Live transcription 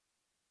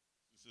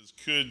Says,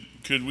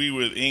 could we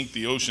with ink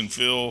the ocean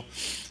fill,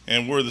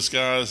 and were the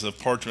skies of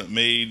parchment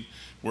made,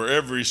 were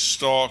every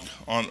stalk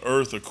on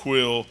earth a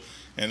quill,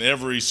 and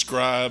every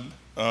scribe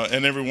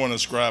and everyone a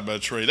scribe by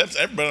trade? That's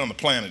everybody on the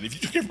planet. If you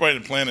took everybody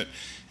on the planet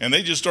and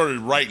they just started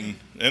writing,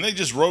 and they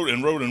just wrote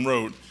and wrote and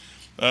wrote,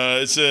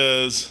 it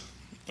says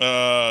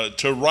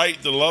to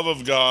write the love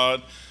of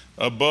God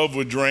above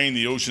would drain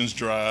the oceans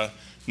dry,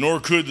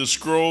 nor could the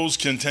scrolls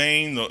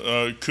contain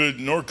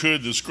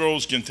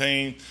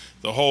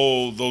the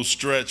whole, those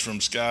stretch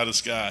from sky to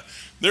sky.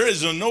 There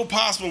is no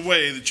possible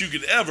way that you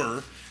could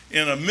ever,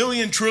 in a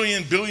million,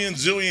 trillion, billion,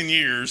 zillion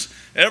years,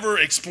 ever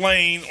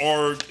explain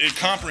or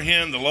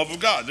comprehend the love of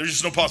God. There's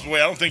just no possible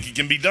way. I don't think it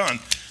can be done.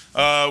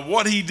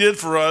 What he did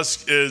for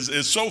us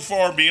is so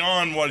far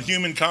beyond what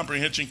human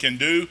comprehension can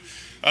do.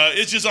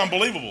 It's just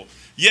unbelievable.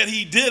 Yet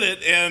he did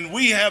it, and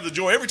we have the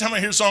joy. Every time I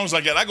hear songs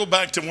like that, I go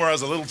back to where I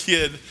was a little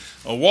kid,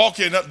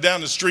 walking up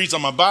down the streets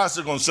on my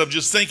bicycle and stuff,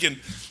 just thinking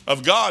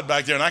of God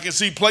back there. And I can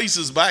see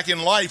places back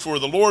in life where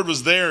the Lord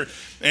was there,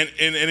 and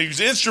he was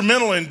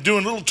instrumental in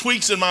doing little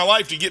tweaks in my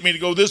life to get me to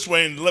go this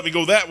way and let me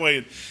go that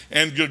way.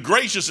 And good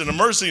gracious and the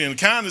mercy and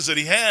kindness that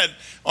he had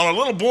on a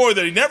little boy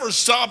that he never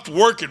stopped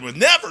working with,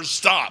 never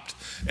stopped.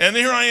 And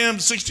here I am,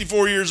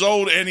 64 years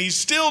old, and he's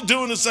still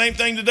doing the same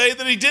thing today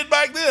that he did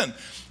back then.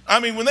 I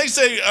mean, when they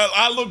say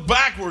I look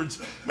backwards,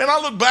 man, I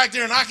look back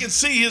there and I can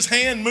see his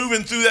hand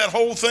moving through that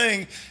whole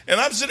thing. And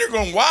I'm sitting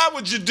there going, why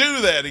would you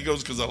do that? He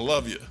goes, because I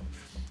love you.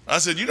 I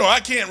said, I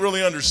can't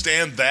really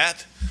understand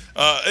that.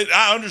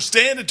 I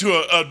understand it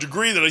to a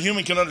degree that a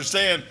human can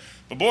understand.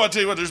 But boy, I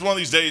tell you what, there's one of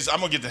these days I'm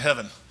going to get to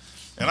heaven.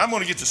 And I'm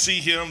going to get to see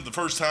him the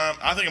first time.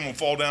 I think I'm going to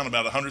fall down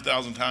about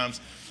 100,000 times.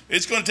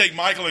 It's going to take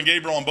Michael and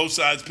Gabriel on both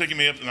sides, picking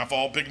me up and I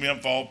fall, picking me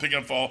up, fall, picking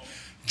up, fall.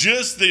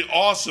 Just the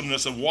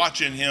awesomeness of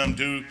watching him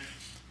do.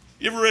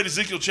 You ever read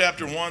Ezekiel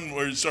chapter 1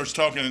 where it starts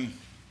talking,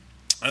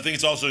 I think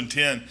it's also in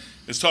 10,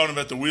 it's talking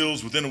about the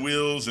wheels within the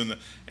wheels and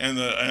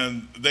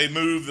they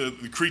move,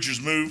 the creatures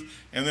move,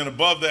 and then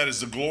above that is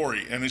the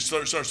glory. And it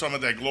starts talking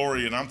about that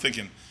glory, and I'm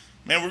thinking,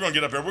 man, we're going to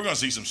get up there, we're going to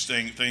see some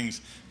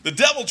things. The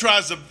devil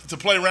tries to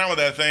play around with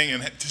that thing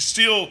and to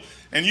steal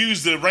and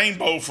use the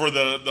rainbow for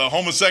the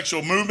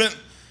homosexual movement.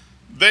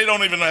 They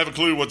don't even have a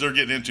clue what they're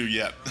getting into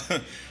yet.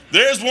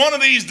 There's one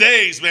of these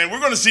days, man, we're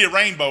going to see a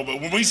rainbow, but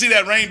when we see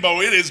that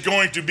rainbow, it is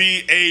going to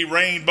be a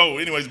rainbow.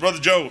 Anyways, Brother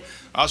Joe,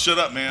 I'll shut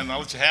up, man. I'll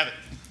let you have it.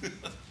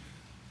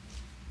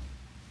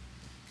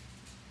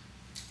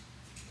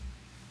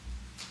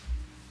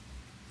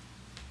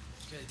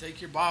 Okay,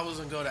 take your Bibles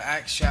and go to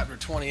Acts chapter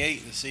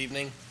 28 this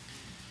evening.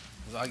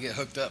 As I get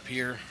hooked up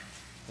here,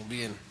 we'll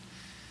be in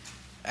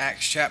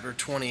Acts chapter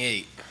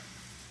 28.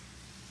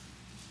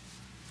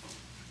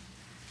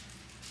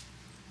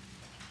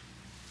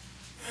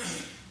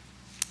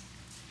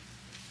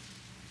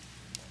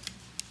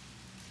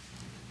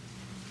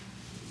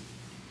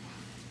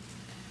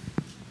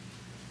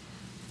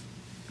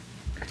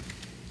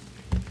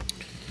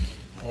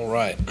 All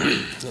right.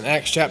 In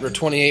Acts chapter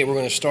 28, we're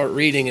going to start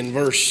reading in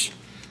verse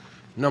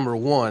number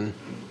 1.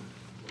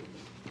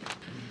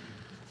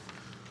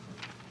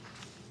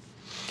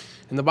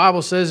 And the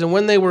Bible says, "And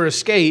when they were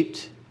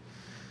escaped,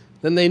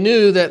 then they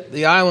knew that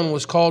the island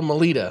was called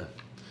Melita.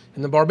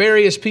 And the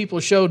barbarous people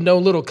showed no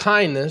little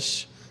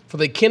kindness, for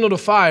they kindled a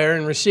fire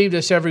and received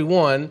us every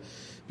one,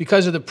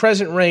 because of the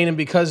present rain and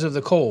because of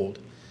the cold.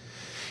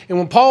 And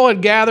when Paul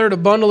had gathered a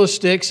bundle of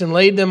sticks and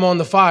laid them on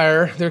the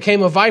fire, there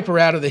came a viper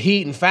out of the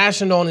heat and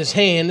fastened on his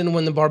hand. And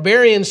when the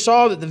barbarians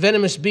saw that the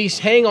venomous beast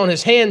hang on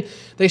his hand,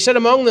 they said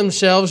among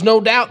themselves, no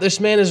doubt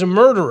this man is a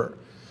murderer,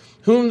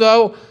 whom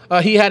though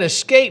he had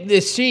escaped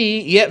the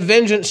sea, yet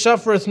vengeance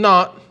suffereth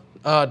not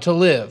to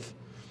live.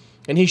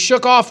 And he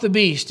shook off the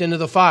beast into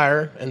the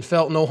fire and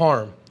felt no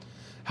harm.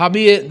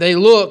 Howbeit they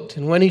looked,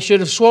 and when he should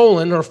have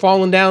swollen or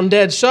fallen down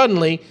dead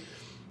suddenly,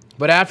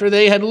 but after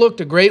they had looked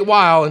a great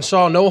while and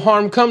saw no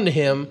harm come to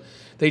him,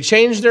 they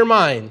changed their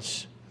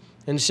minds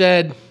and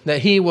said that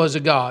he was a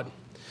god."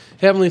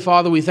 Heavenly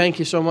Father, we thank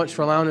you so much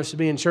for allowing us to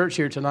be in church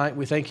here tonight.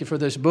 We thank you for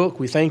this book.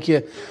 We thank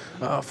you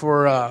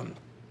for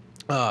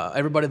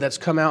everybody that's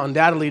come out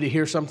undoubtedly to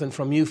hear something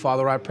from you,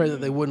 Father. I pray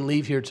that they wouldn't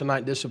leave here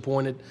tonight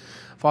disappointed.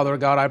 Father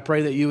God, I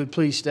pray that you would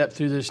please step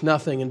through this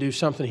nothing and do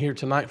something here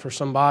tonight for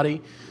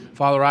somebody.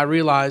 Father, I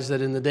realize that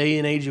in the day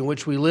and age in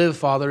which we live,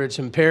 Father, it's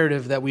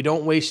imperative that we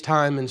don't waste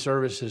time in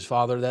services,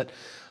 Father, that,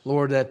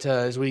 Lord, that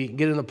as we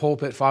get in the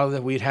pulpit, Father,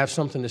 that we'd have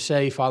something to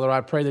say. Father,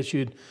 I pray that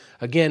you'd,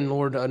 again,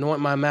 Lord, anoint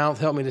my mouth,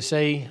 help me to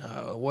say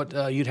what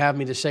you'd have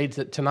me to say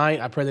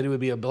tonight. I pray that it would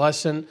be a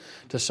blessing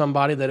to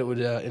somebody, that it would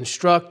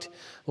instruct,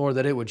 Lord,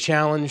 that it would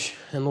challenge,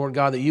 and Lord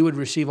God, that you would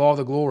receive all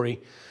the glory.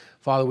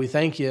 Father, we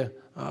thank you,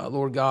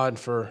 Lord God,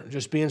 for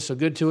just being so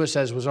good to us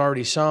as was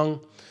already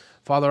sung.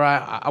 Father,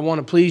 I want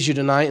to please you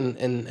tonight,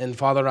 and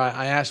Father,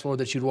 I ask, Lord,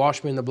 that you'd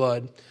wash me in the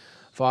blood.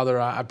 Father,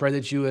 I pray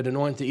that you would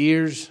anoint the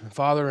ears,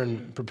 Father,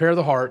 and prepare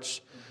the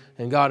hearts.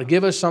 And God,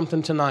 give us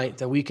something tonight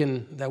that we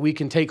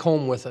can take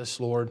home with us,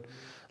 Lord.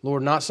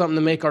 Lord, not something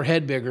to make our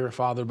head bigger,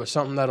 Father, but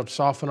something that'll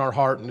soften our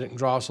heart and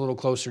draw us a little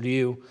closer to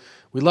you.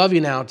 We love you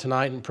now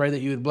tonight and pray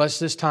that you would bless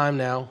this time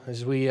now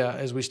as we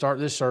start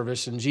this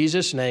service. In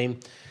Jesus'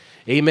 name,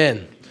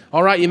 amen.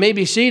 All right, you may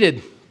be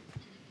seated.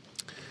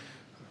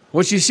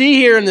 What you see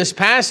here in this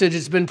passage,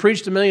 it's been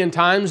preached a million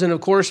times, and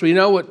of course we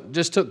know what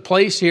just took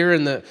place here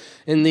in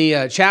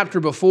the chapter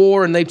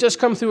before, and they've just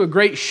come through a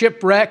great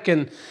shipwreck,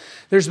 and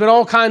there's been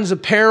all kinds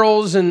of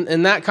perils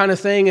and that kind of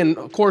thing, and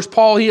of course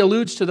Paul, he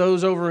alludes to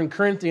those over in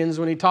Corinthians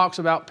when he talks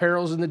about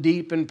perils in the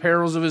deep and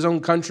perils of his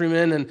own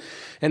countrymen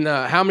and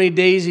how many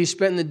days he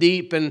spent in the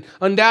deep, and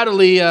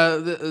undoubtedly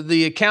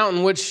the account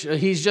in which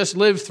he's just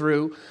lived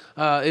through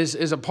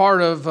is a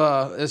part of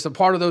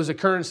those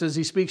occurrences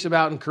he speaks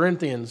about in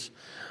Corinthians.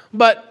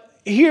 But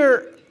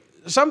here,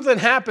 something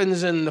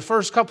happens in the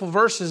first couple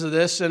verses of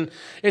this, and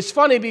it's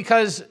funny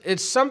because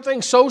it's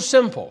something so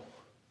simple,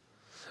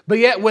 but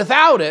yet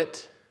without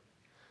it,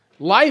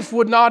 life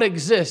would not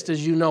exist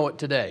as you know it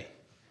today.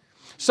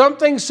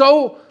 Something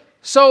so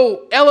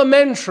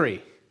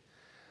elementary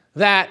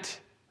that,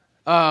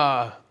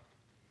 but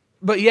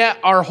yet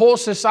our whole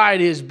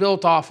society is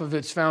built off of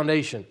its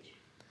foundation.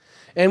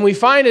 And we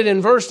find it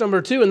in verse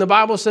number 2, and the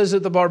Bible says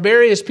that the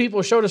barbarous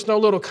people showed us no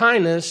little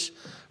kindness,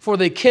 for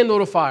they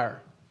kindled a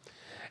fire.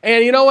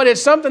 And you know what?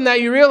 It's something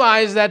that you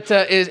realize that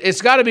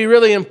it's got to be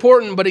really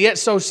important, but yet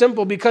so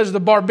simple because the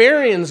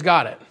barbarians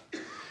got it.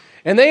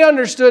 And they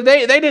understood,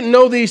 they didn't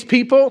know these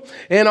people,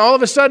 and all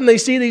of a sudden they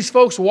see these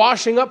folks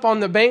washing up on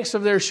the banks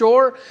of their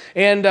shore,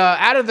 and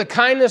out of the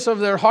kindness of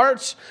their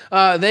hearts,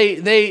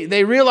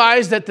 they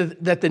realized that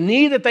the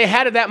need that they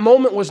had at that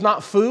moment was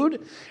not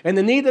food, and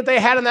the need that they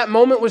had in that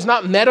moment was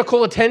not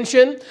medical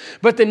attention,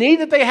 but the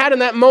need that they had in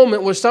that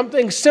moment was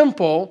something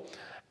simple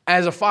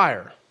as a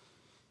fire.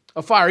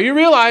 A fire. You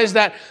realize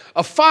that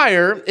a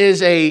fire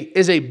is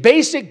a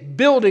basic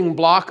building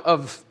block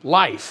of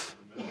life.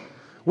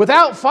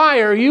 Without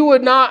fire, you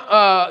would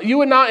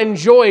not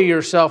enjoy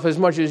yourself as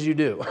much as you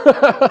do.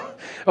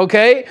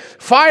 Okay,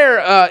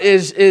 fire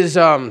is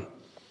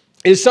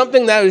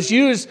something that is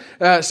used,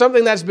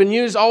 something that's been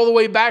used all the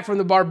way back from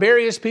the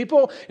barbarous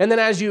people, and then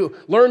as you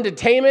learn to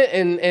tame it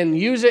and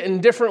use it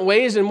in different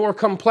ways, in more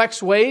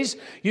complex ways,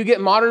 you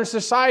get modern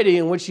society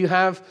in which you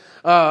have,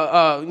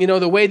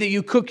 the way that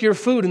you cook your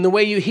food and the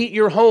way you heat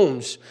your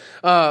homes,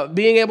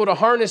 being able to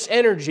harness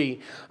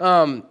energy.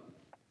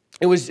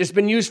 It's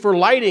been used for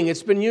lighting.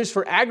 It's been used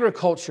for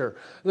agriculture.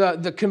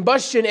 The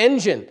combustion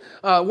engine.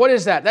 What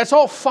is that? That's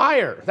all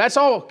fire. That's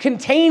all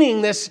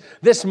containing this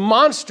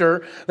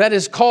monster that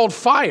is called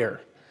fire.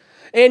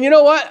 And you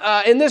know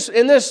what? In this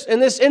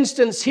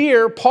instance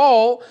here,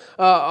 Paul,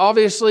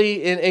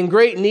 obviously in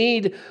great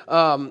need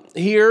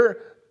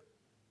here,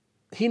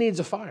 he needs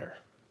a fire.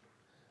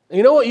 And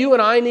you know what you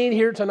and I need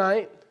here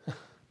tonight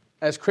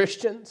as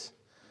Christians?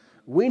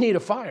 We need a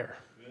fire.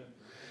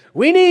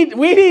 We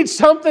need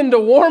something to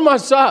warm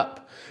us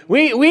up.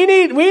 We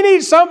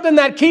need something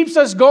that keeps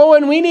us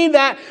going. We need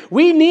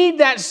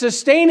that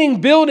sustaining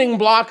building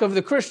block of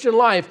the Christian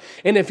life.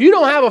 And if you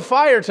don't have a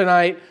fire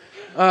tonight,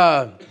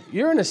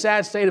 you're in a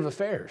sad state of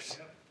affairs.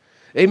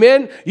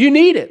 Amen? You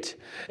need it.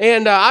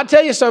 And I'll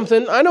tell you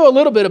something. I know a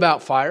little bit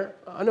about fire.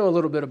 I know a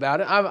little bit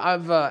about it.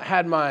 I've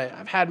had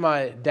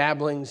my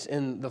dabblings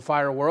in the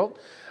fire world.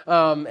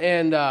 I'm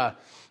not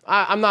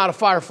a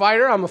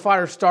firefighter. I'm a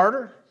fire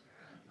starter.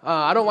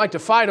 I don't like to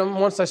fight them.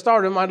 Once I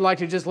start them, I'd like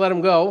to just let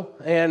them go,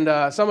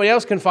 and somebody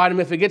else can fight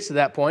them if it gets to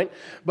that point.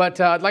 But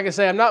like I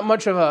say, I'm not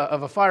much of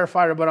a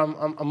firefighter, but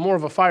I'm more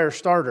of a fire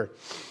starter.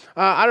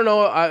 I don't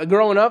know.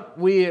 Growing up,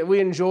 we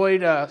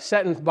enjoyed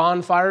setting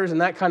bonfires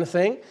and that kind of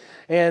thing,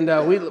 and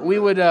we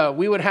would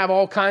have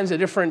all kinds of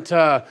different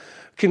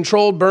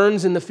controlled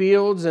burns in the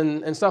fields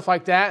and stuff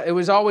like that. It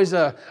was always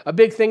a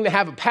big thing to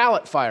have a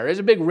pallet fire. It's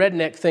a big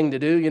redneck thing to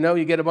do. You know,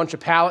 you get a bunch of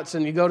pallets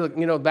and you go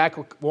to, back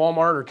of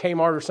Walmart or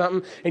Kmart or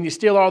something, and you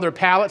steal all their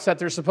pallets that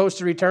they're supposed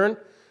to return.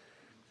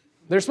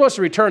 They're supposed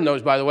to return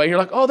those, by the way. You're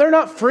like, oh, they're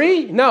not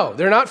free? No,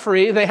 they're not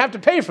free. They have to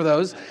pay for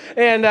those.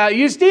 And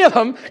you steal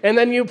them, and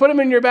then you put them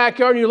in your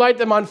backyard, and you light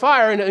them on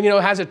fire, and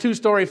it has a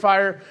 2-story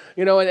fire,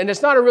 and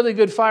it's not a really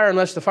good fire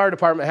unless the fire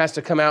department has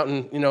to come out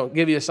and,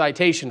 give you a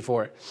citation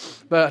for it.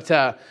 But,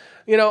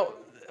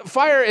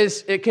 fire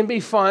it can be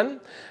fun,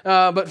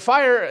 but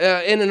fire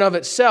in and of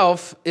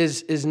itself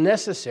is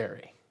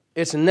necessary.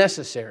 It's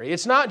necessary.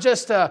 It's not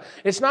just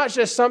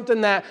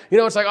something that,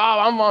 it's like, oh,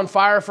 I'm on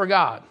fire for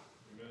God.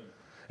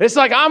 It's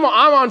like I'm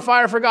on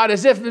fire for God,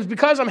 as if it's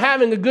because I'm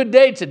having a good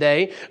day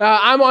today,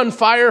 I'm on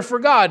fire for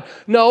God.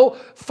 No,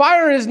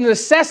 fire is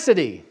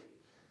necessity.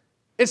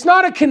 It's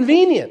not a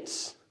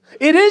convenience.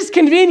 It is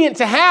convenient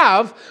to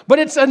have, but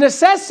it's a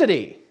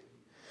necessity.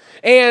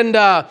 And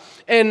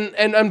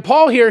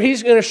Paul here,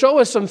 he's going to show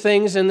us some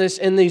things in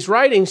these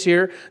writings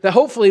here that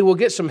hopefully we'll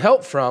get some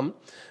help from,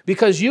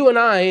 because you and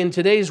I in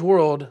today's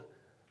world,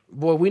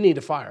 boy, we need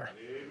a fire.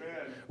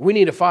 We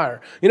need a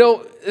fire.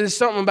 There's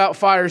something about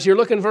fires here.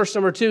 Look in verse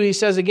number 2. He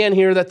says again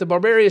here that the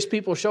barbarous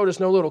people showed us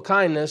no little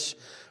kindness,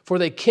 for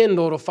they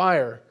kindled a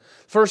fire.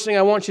 First thing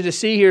I want you to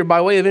see here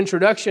by way of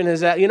introduction is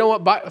that, you know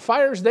what,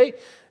 fires, they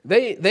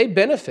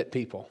benefit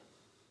people.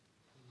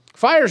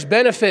 Fires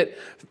benefit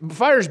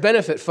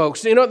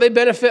folks. You know what? They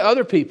benefit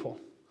other people.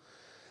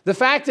 The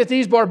fact that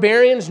these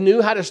barbarians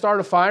knew how to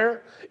start a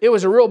fire, it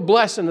was a real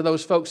blessing to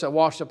those folks that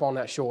washed up on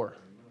that shore.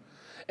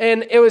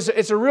 And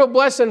it's a real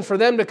blessing for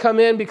them to come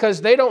in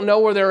because they don't know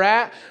where they're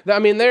at. I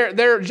mean,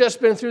 they're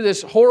just been through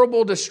this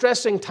horrible,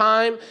 distressing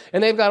time,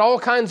 and they've got all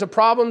kinds of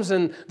problems,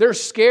 and they're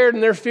scared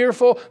and they're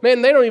fearful.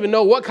 Man, they don't even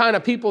know what kind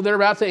of people they're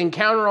about to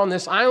encounter on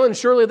this island.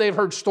 Surely they've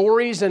heard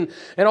stories and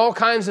all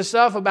kinds of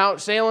stuff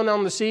about sailing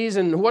on the seas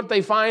and what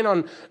they find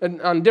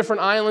on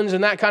different islands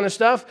and that kind of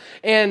stuff.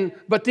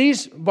 But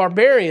these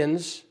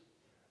barbarians,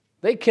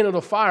 they kindled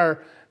a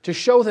fire to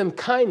show them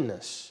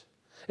kindness.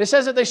 It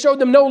says that they showed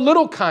them no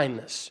little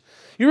kindness.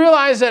 You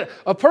realize that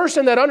a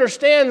person that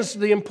understands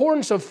the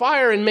importance of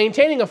fire and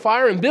maintaining a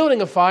fire and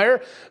building a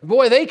fire,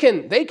 boy, they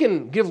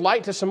can give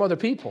light to some other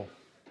people.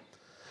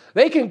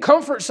 They can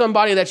comfort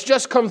somebody that's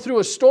just come through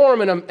a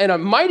storm and a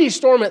mighty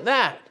storm at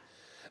that.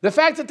 The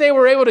fact that they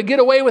were able to get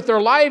away with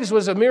their lives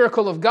was a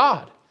miracle of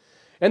God.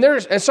 And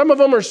some of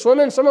them are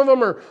swimming, some of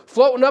them are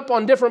floating up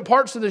on different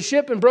parts of the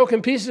ship and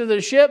broken pieces of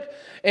the ship,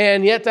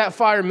 and yet that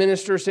fire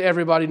ministers to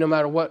everybody no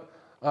matter what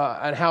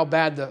and how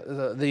bad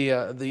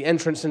the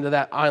entrance into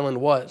that island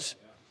was.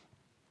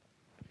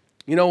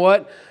 You know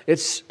what?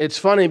 It's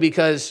funny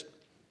because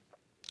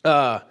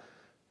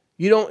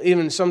you don't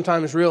even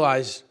sometimes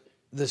realize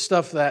the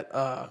stuff that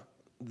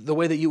the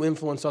way that you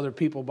influence other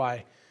people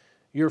by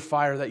your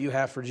fire that you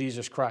have for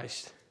Jesus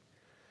Christ.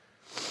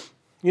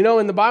 You know,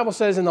 and the Bible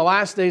says in the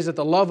last days that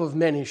the love of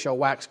many shall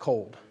wax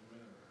cold.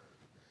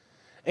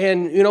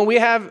 And, you know,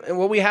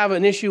 what we have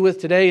an issue with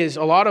today is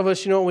a lot of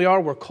us, you know what we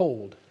are? We're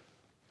cold.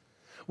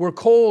 We're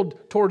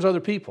cold towards other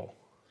people.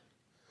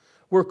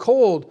 We're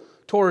cold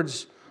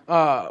towards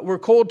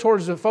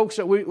the folks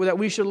that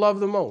we should love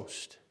the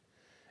most.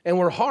 And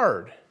we're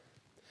hard.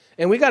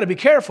 And we got to be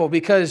careful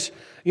because,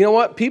 you know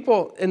what?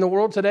 People in the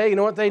world today, you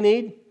know what they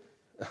need?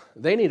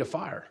 They need a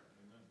fire.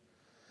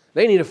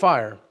 They need a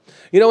fire.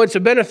 You know, it's a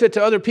benefit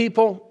to other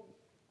people,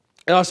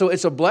 and also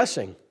it's a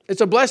blessing.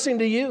 It's a blessing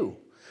to you.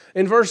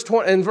 In verse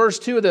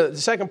 2, the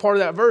second part of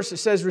that verse, it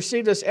says,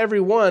 "Received us every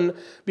one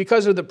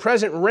because of the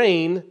present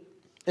rain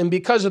and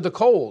because of the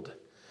cold."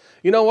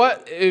 You know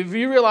what? If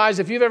you realize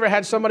if you've ever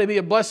had somebody be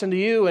a blessing to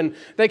you and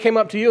they came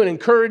up to you and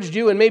encouraged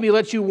you and maybe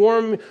let you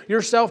warm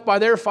yourself by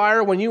their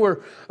fire when you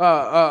were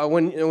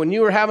when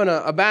you were having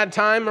a bad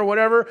time or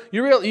whatever,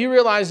 you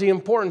realize the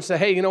importance that,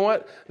 hey, you know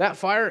what? That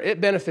fire, it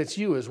benefits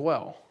you as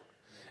well.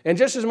 And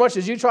just as much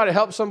as you try to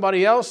help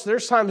somebody else,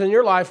 there's times in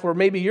your life where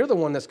maybe you're the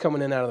one that's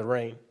coming in out of the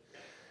rain.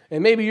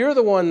 And maybe you're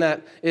the one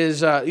that is,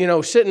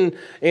 sitting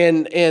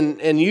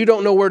and you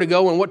don't know where to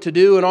go and what to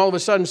do, and all of a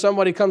sudden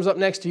somebody comes up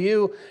next to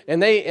you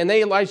and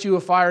they light you a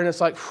fire, and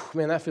it's like,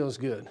 man, that feels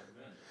good.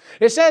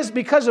 It says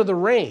because of the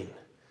rain.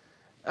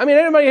 I mean,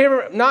 anybody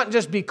ever not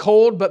just be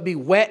cold, but be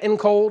wet and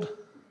cold?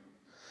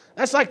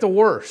 That's like the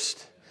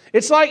worst.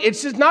 It's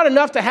just not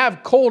enough to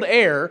have cold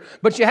air,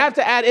 but you have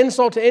to add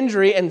insult to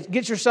injury and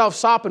get yourself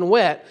sopping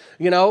wet,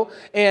 you know,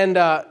 and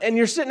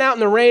you're sitting out in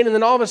the rain, and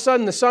then all of a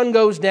sudden the sun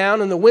goes down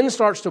and the wind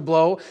starts to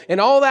blow,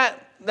 and all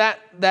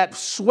that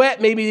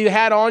sweat maybe you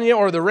had on you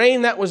or the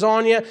rain that was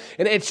on you,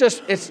 and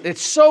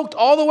it's soaked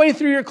all the way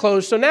through your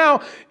clothes. So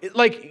now,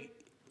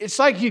 it's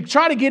like you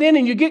try to get in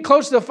and you get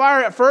close to the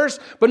fire at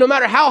first, but no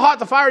matter how hot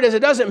the fire is,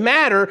 it doesn't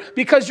matter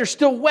because you're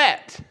still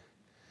wet.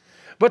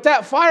 But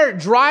that fire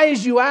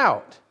dries you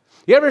out.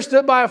 You ever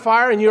stood by a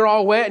fire and you're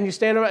all wet and you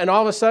stand up and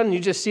all of a sudden you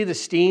just see the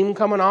steam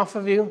coming off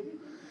of you?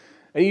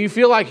 And you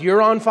feel like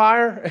you're on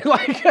fire?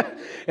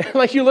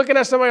 like you're looking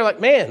at somebody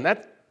like, man,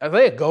 are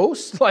they a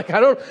ghost? Like,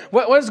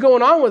 what is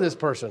going on with this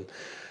person?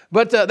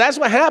 But that's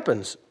what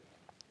happens.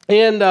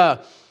 And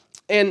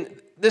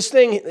this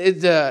thing,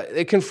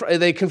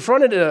 they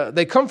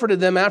comforted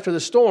them after the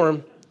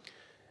storm,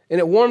 and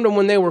it warmed them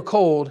when they were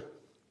cold.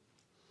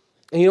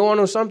 And you want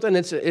to know something?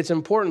 It's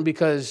important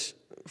because,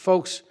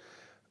 folks,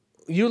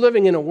 you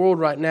living in a world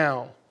right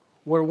now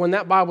where when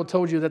that Bible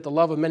told you that the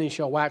love of many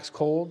shall wax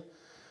cold,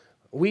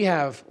 we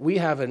have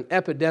an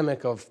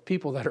epidemic of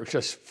people that are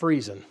just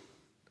freezing.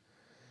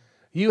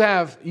 You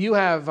have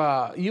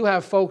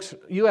folks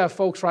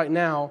right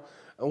now,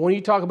 when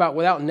you talk about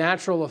without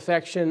natural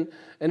affection,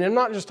 and I'm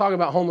not just talking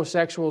about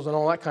homosexuals and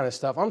all that kind of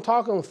stuff. I'm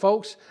talking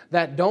folks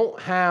that don't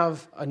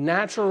have a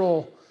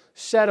natural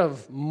set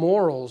of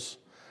morals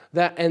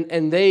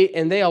and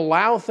they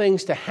allow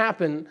things to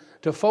happen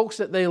to folks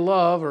that they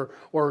love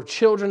or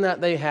children that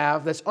they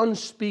have that's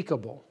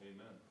unspeakable.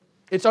 Amen.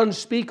 It's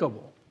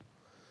unspeakable.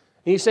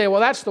 And you say,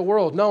 well, that's the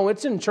world. No,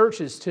 it's in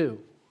churches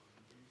too.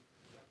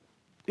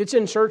 It's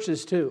in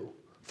churches too.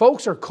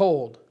 Folks are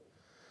cold.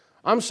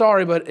 I'm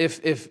sorry, but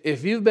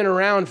if you've been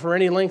around for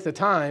any length of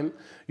time,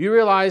 you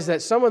realize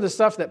that some of the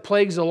stuff that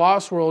plagues the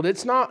lost world,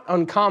 it's not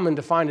uncommon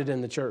to find it in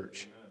the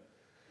church.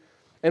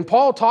 And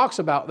Paul talks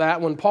about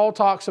that when Paul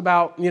talks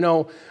about,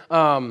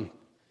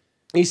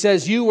 he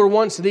says, you were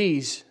once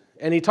these,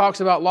 and he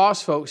talks about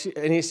lost folks,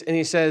 and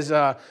he says,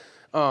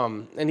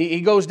 And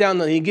he goes down,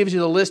 he gives you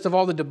the list of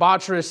all the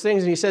debaucherous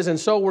things, and he says, and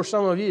so were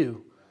some of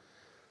you.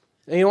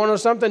 And you want to know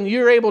something?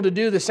 You're able to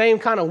do the same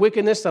kind of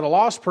wickedness that a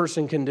lost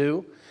person can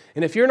do.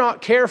 And if you're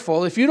not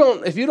careful, if you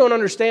don't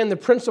understand the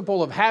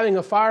principle of having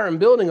a fire and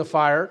building a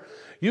fire,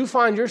 you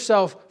find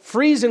yourself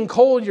freezing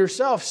cold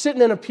yourself,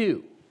 sitting in a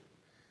pew.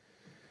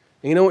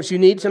 And you know what you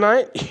need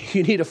tonight?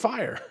 You need a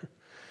fire.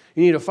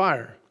 You need a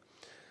fire.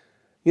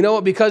 You know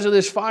what? Because of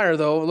this fire,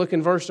 though, look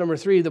in verse number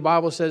 3, the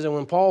Bible says, and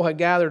when Paul had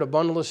gathered a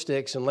bundle of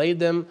sticks and laid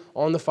them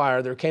on the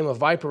fire, there came a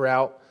viper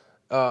out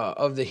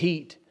of the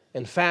heat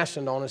and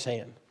fastened on his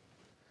hand.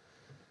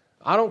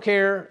 I don't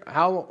care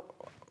how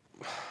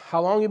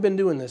long you've been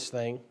doing this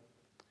thing.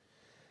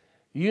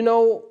 You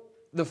know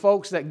the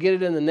folks that get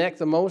it in the neck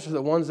the most are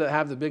the ones that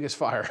have the biggest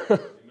fire.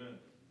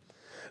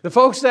 The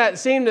folks that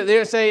seem to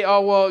they say, oh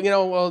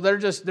well, they're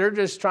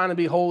just trying to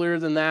be holier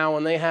than thou,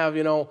 and they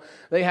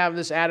have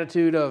this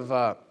attitude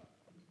of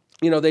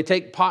they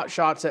take pot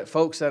shots at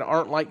folks that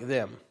aren't like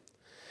them.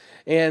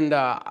 And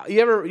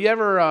you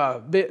ever I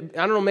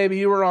don't know, maybe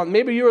you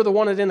were the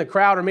one that's in the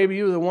crowd, or maybe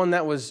you were the one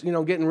that was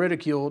getting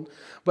ridiculed.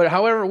 But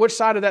however, which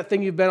side of that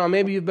thing you've been on,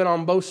 maybe you've been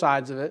on both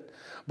sides of it.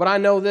 But I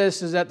know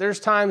this is that there's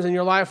times in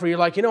your life where you're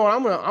like, you know what,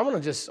 I'm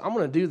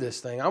gonna do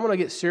this thing. I'm gonna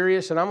get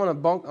serious, and I'm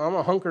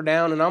gonna hunker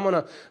down, and I'm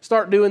gonna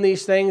start doing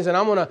these things, and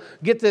I'm gonna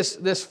get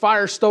this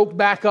fire stoked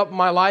back up in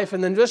my life.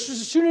 And then just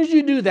as soon as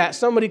you do that,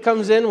 somebody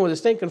comes in with a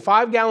stinking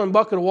 5-gallon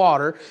bucket of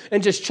water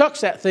and just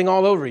chucks that thing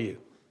all over you.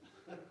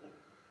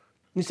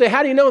 You say,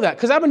 how do you know that?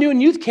 Because I've been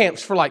doing youth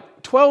camps for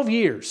like 12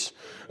 years.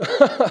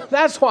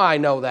 That's why I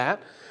know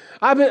that.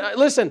 I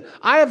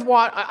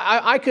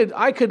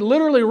could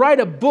literally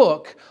write a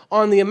book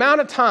on the amount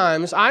of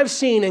times I've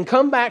seen and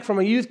come back from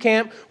a youth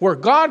camp where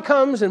God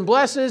comes and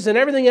blesses and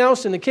everything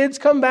else, and the kids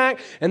come back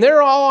and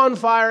they're all on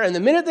fire, and the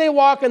minute they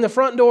walk in the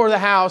front door of the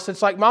house,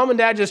 it's like mom and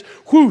dad just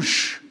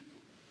whoosh.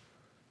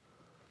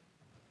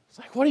 It's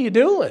like, what are you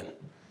doing?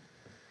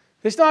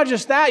 It's not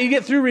just that. You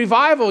get through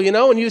revival,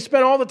 and you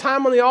spend all the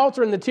time on the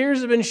altar, and the tears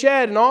have been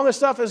shed, and all this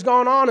stuff has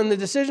gone on, and the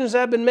decisions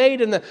have been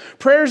made, and the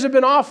prayers have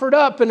been offered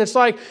up, and it's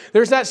like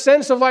there's that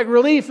sense of like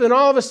relief, and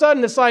all of a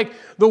sudden it's like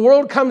the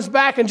world comes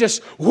back and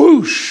just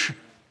whoosh,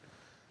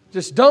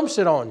 just dumps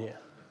it on you.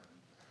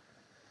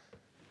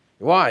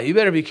 Why? You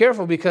better be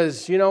careful,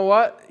 because you know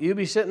what? You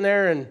be sitting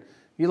there and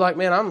you're like,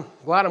 man, I'm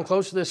glad I'm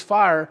close to this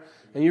fire,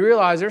 and you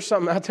realize there's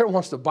something out there that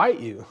wants to bite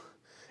you.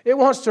 It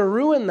wants to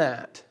ruin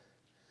that.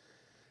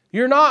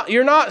 You're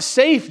not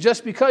safe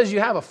just because you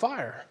have a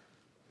fire.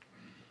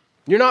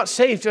 You're not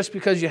safe just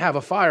because you have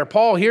a fire.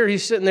 Paul here,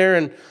 he's sitting there,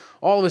 and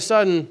all of a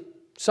sudden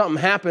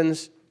something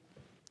happens,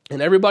 and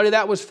everybody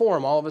that was for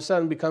him all of a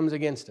sudden becomes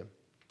against him.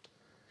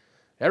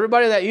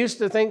 Everybody that used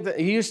to think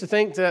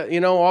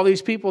that all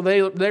these people,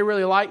 they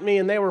really liked me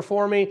and they were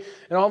for me,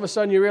 and all of a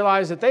sudden you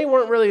realize that they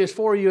weren't really as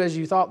for you as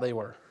you thought they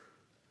were.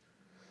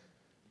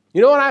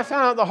 You know what I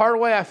found out the hard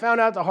way? I found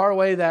out the hard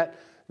way that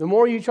the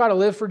more you try to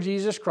live for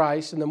Jesus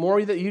Christ, and the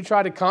more that you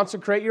try to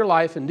consecrate your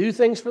life and do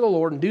things for the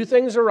Lord and do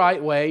things the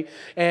right way,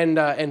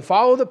 and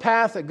follow the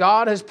path that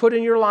God has put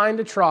in your line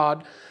to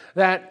trod,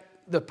 that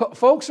the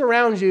folks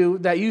around you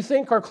that you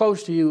think are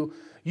close to you,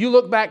 you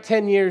look back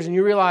 10 years and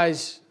you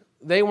realize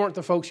they weren't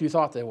the folks you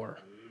thought they were.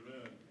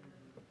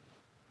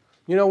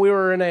 We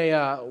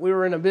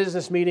were in a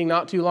business meeting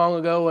not too long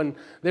ago, and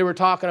they were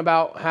talking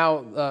about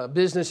how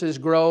businesses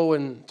grow,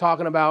 and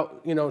talking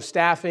about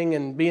staffing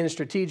and being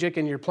strategic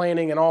and your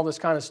planning and all this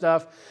kind of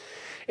stuff.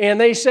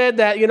 And they said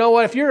that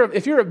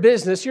if you're a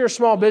business, you're a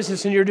small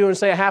business, and you're doing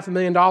say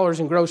 $500,000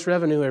 in gross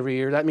revenue every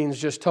year, that means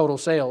just total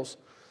sales.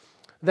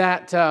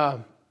 That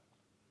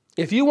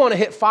if you want to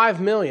hit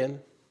 5 million,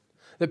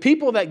 the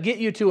people that get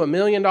you to $1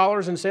 million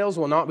in sales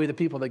will not be the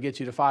people that get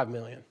you to 5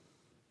 million.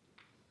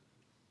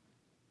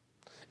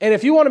 And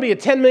if you want to be a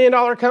 $10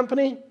 million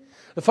company,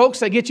 the folks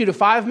that get you to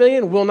 5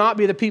 million will not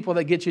be the people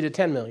that get you to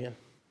 10 million.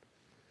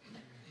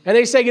 And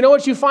they say, you know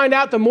what you find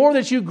out? The more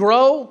that you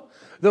grow,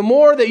 the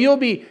more that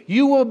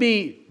you will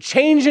be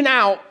changing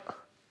out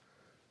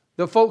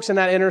the folks in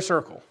that inner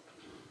circle.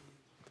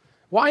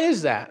 Why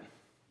is that?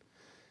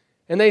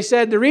 And they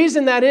said the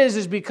reason that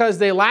is because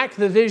they lack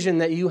the vision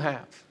that you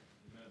have.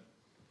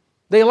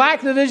 They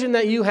lack the vision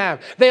that you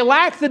have. They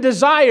lack the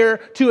desire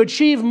to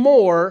achieve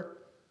more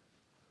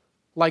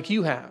like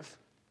you have,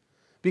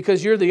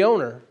 because you're the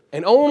owner,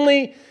 and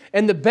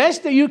the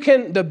best that you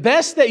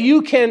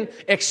can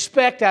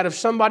expect out of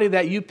somebody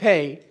that you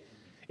pay,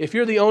 if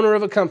you're the owner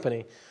of a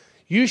company,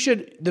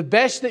 the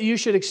best that you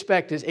should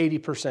expect is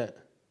 80%.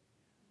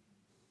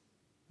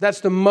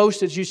 That's the most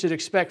that you should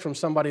expect from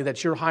somebody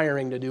that you're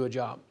hiring to do a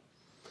job,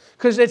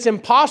 because it's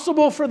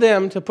impossible for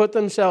them to put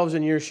themselves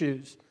in your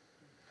shoes.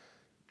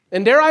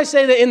 And dare I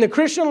say that in the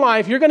Christian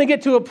life, you're going to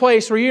get to a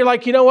place where you're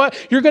like, you know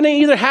what? You're going to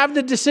either have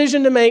the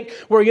decision to make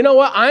where, you know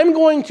what? I'm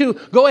going to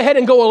go ahead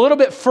and go a little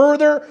bit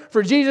further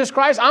for Jesus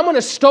Christ. I'm going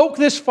to stoke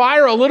this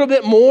fire a little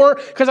bit more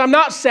because I'm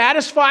not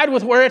satisfied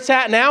with where it's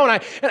at now.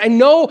 And I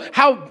know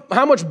how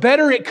much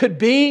better it could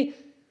be.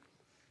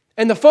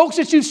 And the folks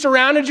that you've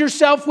surrounded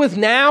yourself with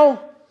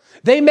now,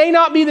 They may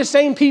not be the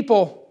same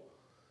people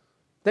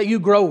that you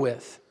grow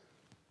with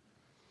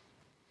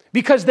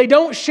because they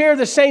don't share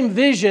the same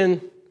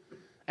vision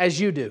as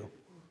you do.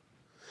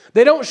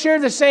 They don't share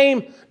the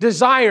same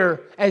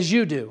desire as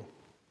you do.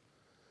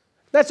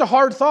 That's a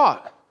hard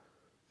thought.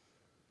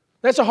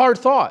 That's a hard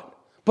thought,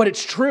 but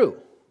it's true.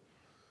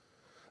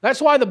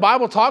 That's why the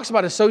Bible talks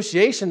about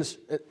associations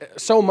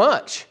so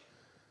much.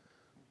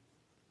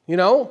 You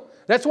know,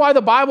 that's why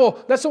the Bible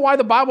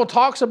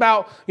talks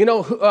about,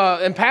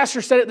 and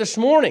Pastor said it this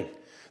morning,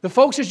 the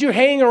folks that you're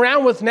hanging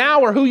around with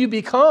now are who you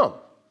become.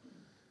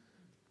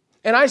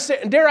 And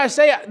dare I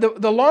say,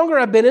 the longer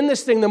I've been in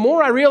this thing, the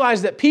more I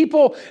realize that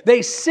people,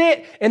 they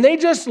sit and they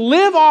just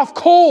live off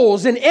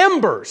coals and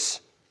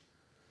embers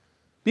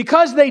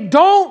because they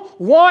don't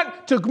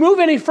want to move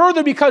any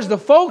further because the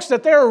folks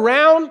that they're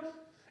around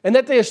and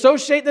that they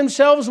associate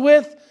themselves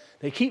with,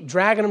 they keep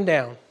dragging them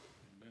down.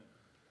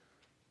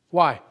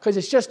 Why? Because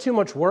it's just too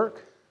much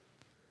work.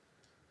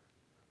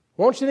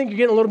 Won't you think you're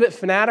getting a little bit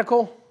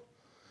fanatical?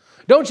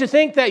 Don't you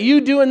think that you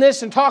doing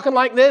this and talking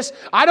like this,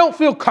 I don't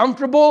feel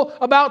comfortable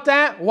about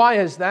that? Why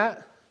is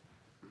that?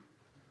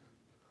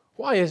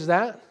 Why is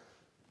that?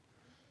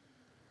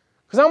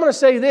 Because I'm going to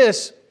say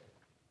this.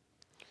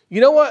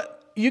 You know what?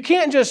 You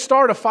can't just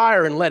start a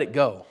fire and let it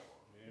go.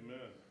 Amen.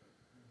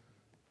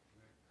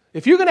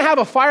 If you're going to have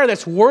a fire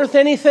that's worth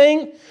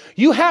anything,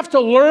 you have to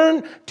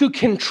learn to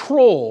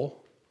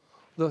control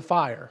the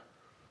fire.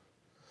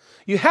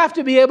 You have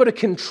to be able to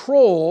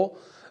control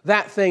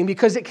that thing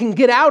because it can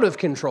get out of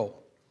control.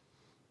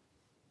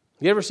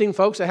 You ever seen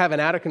folks that have an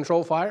out of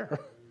control fire?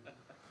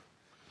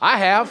 I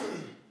have.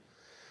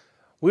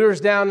 We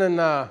was down in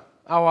I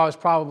was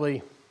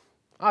probably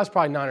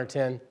 9 or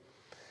 10,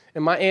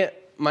 and my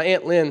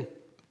aunt Lynn,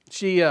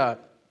 she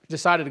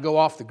decided to go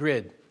off the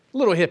grid. A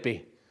little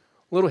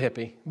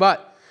hippie,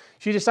 but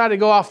she decided to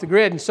go off the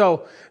grid, and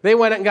so they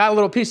went and got a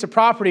little piece of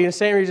property in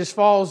St. Regis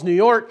Falls, New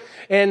York,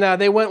 and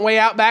they went way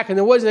out back in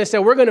the woods, and they said,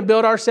 we're going to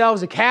build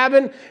ourselves a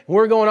cabin, and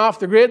we're going off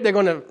the grid. They're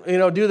going to, they're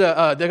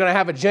going to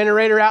have a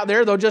generator out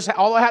there.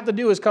 All they have to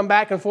do is come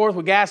back and forth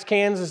with gas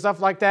cans and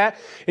stuff like that,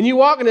 and you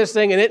walk in this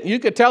thing, and you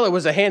could tell it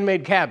was a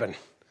handmade cabin,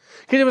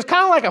 because it was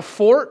kind of like a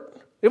fort.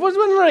 It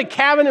wasn't really a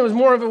cabin. It was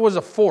more of it was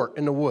a fort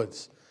in the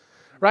woods,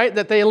 right,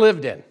 that they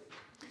lived in.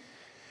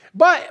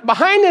 But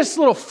behind this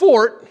little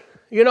fort,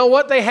 you know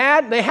what they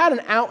had? They had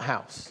an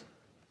outhouse.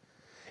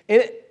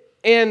 And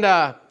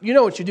you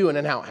know what you do in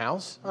an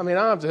outhouse. I mean,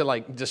 I don't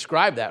have to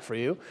describe that for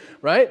you,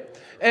 right?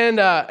 And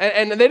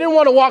they didn't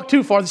want to walk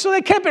too far, so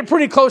they kept it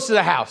pretty close to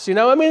the house, I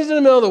mean, it's in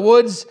the middle of the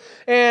woods,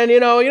 and, you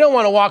don't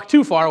want to walk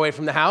too far away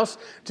from the house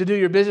to do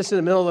your business in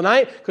the middle of the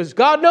night, because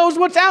God knows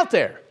what's out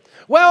there.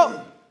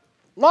 Well,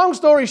 long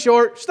story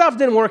short, stuff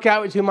didn't work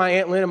out between my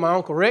Aunt Lynn and my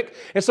Uncle Rick.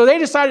 And so they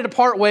decided to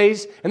part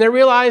ways, and they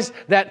realized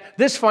that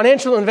this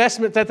financial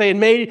investment that they had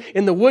made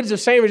in the woods of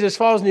St. Regis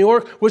Falls, New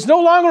York, was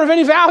no longer of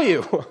any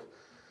value.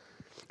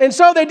 And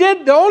so they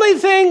did the only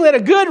thing that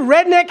a good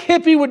redneck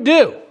hippie would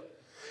do.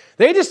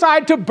 They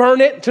decided to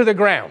burn it to the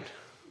ground.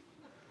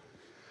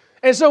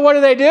 And so what do?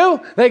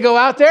 They go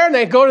out there and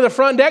they go to the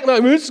front deck and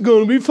they're like, it's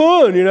going to be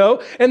fun,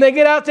 And they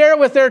get out there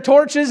with their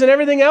torches and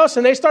everything else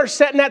and they start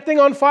setting that thing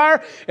on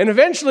fire. And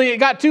eventually it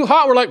got too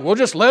hot. We're like, we'll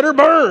just let her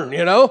burn,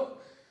 And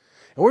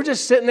we're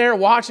just sitting there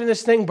watching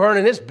this thing burn,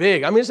 and it's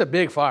big. I mean, it's a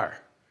big fire.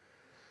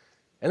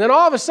 And then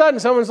all of a sudden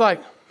someone's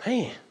like,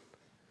 man,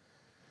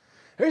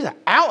 there's an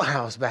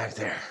outhouse back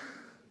there.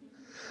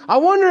 I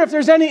wonder if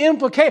there's any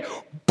implication.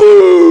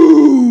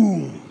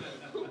 Boom!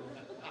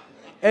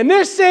 And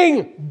this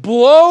thing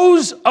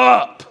blows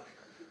up.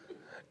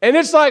 And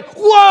it's like,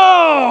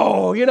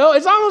 whoa,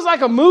 it's almost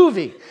like a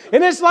movie.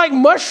 And it's like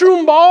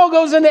mushroom ball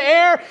goes in the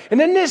air, and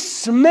then this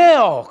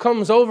smell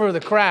comes over the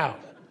crowd.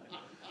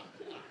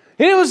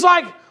 And it was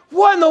like,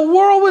 what in the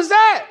world was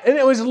that? And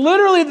it was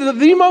literally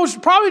the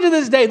most, probably to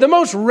this day, the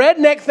most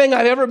redneck thing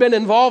I've ever been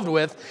involved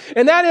with.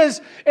 And that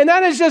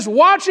is just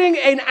watching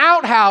an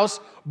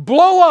outhouse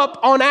blow up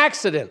on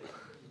accident.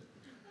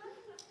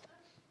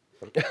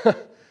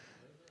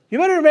 You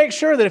better make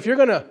sure that if you're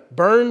going to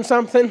burn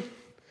something,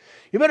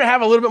 you better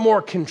have a little bit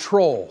more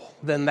control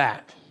than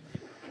that.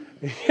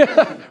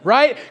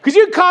 Right? Because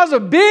you cause a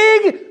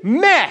big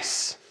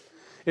mess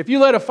if you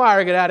let a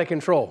fire get out of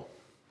control.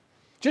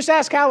 Just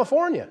ask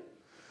California.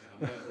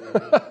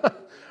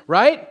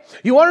 Right?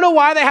 You want to know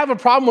why they have a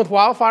problem with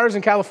wildfires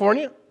in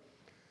California?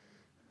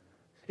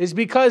 It's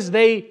because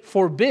they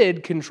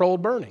forbid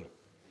controlled burning.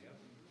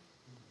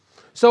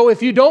 So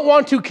if you don't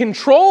want to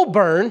control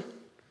burn,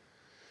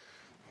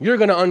 you're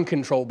going to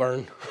uncontrol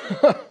burn.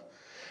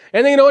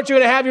 And then you know what you're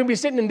going to have? You're going to be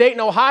sitting in Dayton,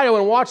 Ohio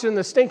and watching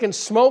the stinking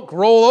smoke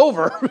roll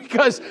over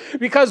because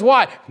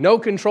why? No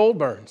controlled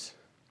burns.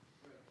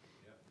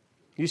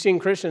 You've seen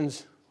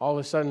Christians all of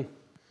a sudden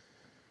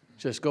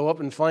just go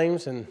up in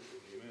flames and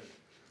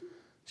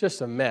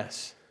just a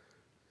mess.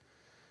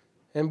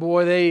 And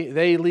boy,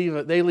 they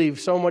leave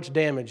so much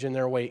damage in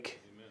their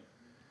wake.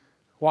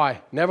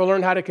 Why? Never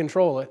learned how to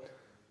control it.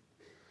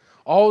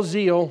 All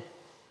zeal,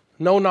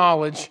 no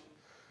knowledge.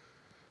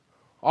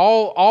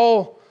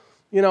 All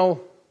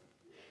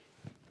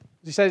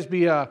He says,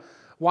 be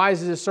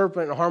wise as a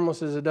serpent and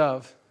harmless as a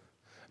dove.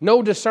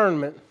 No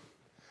discernment,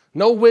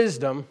 no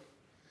wisdom,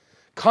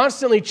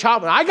 constantly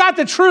chopping. I got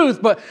the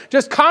truth, but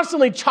just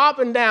constantly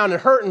chopping down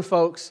and hurting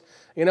folks.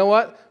 You know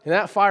what? And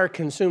that fire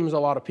consumes a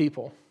lot of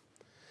people.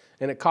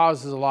 And it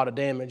causes a lot of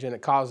damage, and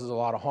it causes a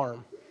lot of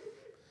harm.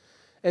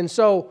 And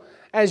so,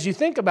 as you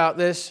think about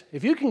this,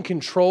 if you can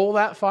control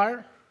that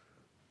fire,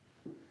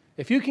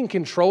 if you can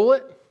control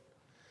it,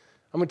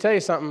 I'm going to tell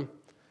you something.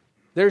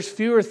 There's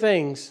fewer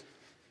things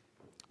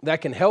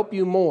that can help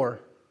you more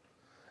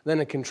than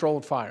a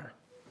controlled fire.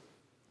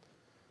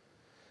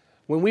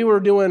 When we were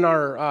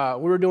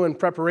doing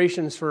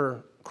preparations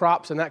for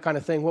crops and that kind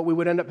of thing, what we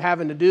would end up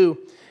having to do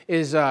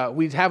is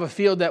we'd have a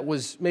field that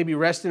was maybe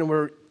resting and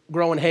we're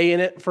growing hay in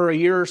it for a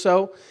year or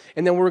so,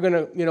 and then we're going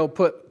to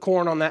put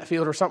corn on that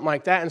field or something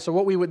like that. And so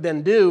what we would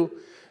then do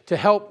to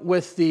help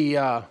with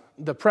the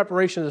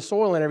preparation of the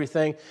soil and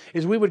everything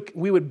is we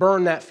would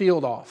burn that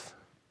field off.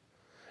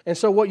 And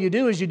so what you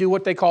do is you do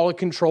what they call a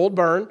controlled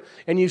burn,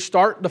 and you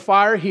start the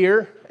fire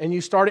here, and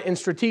you start it in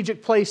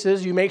strategic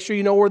places. You make sure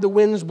you know where the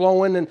wind's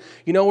blowing, and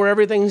you know where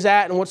everything's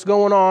at and what's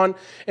going on.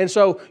 And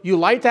so you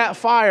light that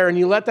fire, and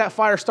you let that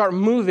fire start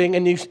moving,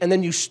 and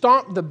then you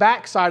stomp the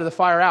back side of the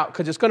fire out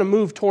because it's going to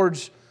move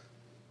towards,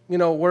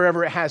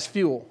 wherever it has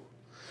fuel.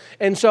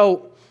 And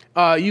so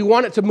you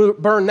want it to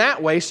burn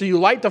that way, so you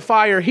light the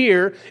fire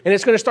here, and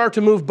it's going to start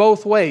to move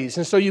both ways.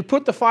 And so you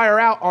put the fire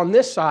out on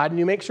this side, and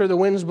you make sure the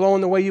wind's blowing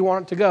the way you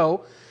want it to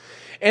go,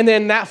 and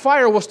then that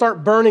fire will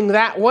start burning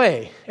that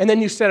way. And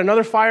then you set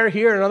another fire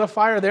here, another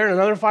fire there, and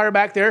another fire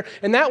back there,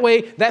 and that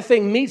way that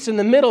thing meets in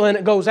the middle and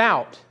it goes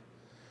out.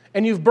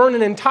 And you've burned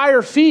an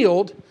entire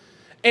field,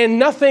 and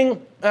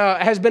nothing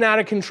has been out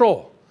of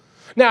control.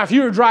 Now, if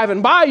you were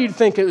driving by, you'd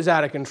think it was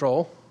out of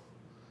control,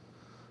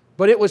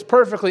 but it was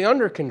perfectly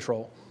under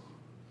control.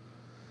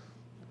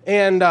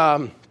 And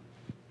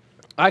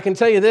I can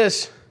tell you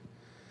this,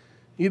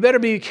 you better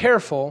be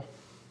careful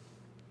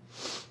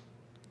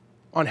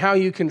on how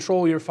you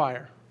control your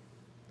fire.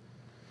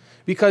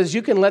 Because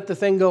you can let the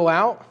thing go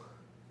out,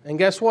 and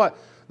guess what?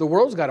 The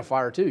world's got a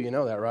fire too, you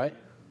know that, right?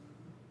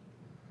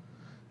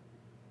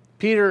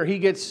 Peter, he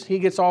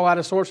gets all out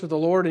of sorts with the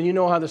Lord, and you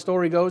know how the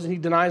story goes, and he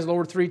denies the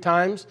Lord 3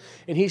 times,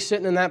 and he's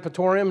sitting in that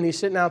praetorium, and he's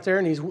sitting out there,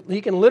 and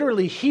he can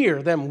literally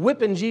hear them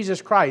whipping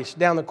Jesus Christ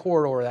down the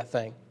corridor of that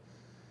thing.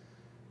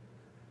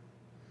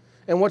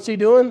 And what's he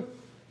doing?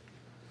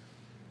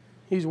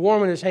 He's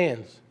warming his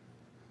hands.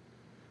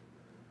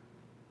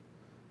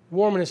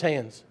 Warming his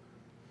hands.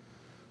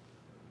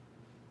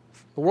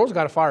 The world's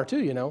got a fire too,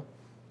 you know.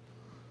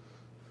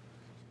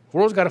 The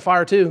world's got a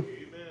fire too.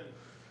 Amen.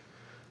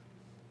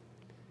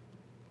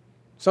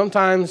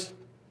 Sometimes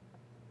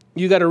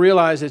you got to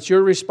realize it's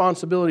your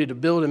responsibility to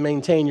build and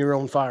maintain your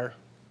own fire.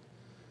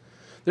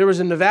 There was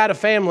a Nevada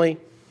family.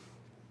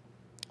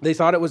 They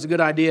thought it was a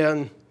good idea,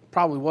 and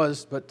probably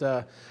was, but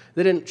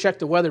they didn't check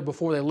the weather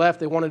before they left.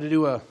 They wanted to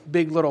do a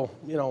big little,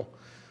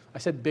 I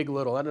said big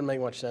little, that didn't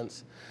make much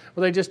sense.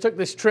 Well, they just took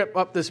this trip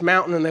up this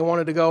mountain, and they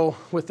wanted to go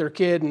with their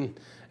kid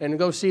and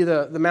go see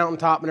the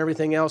mountaintop and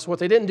everything else. What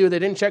they didn't do, they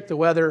didn't check the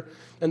weather,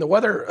 and the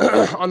weather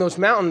on those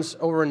mountains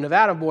over in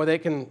Nevada, boy,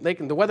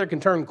 the weather can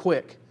turn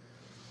quick.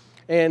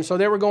 And so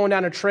they were going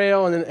down a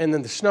trail, and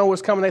then the snow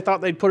was coming. They thought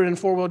they'd put it in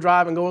 4-wheel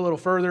drive and go a little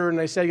further, and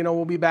they said,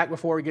 we'll be back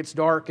before it gets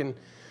dark. And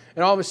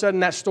all of a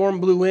sudden, that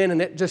storm blew in,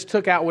 and it just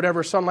took out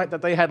whatever sunlight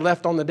that they had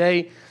left on the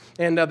day.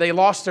 And they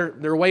lost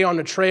their way on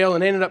the trail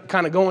and ended up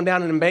kind of going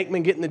down an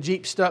embankment, getting the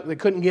Jeep stuck. They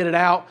couldn't get it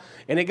out,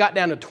 and it got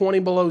down to 20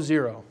 below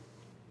zero.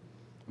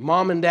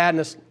 Mom and dad and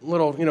this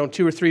little, 2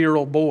 or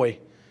 3-year-old boy.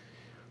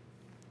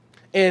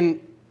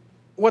 And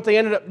what they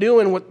ended up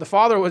doing, what the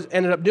father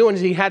ended up doing,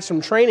 is he had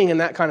some training and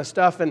that kind of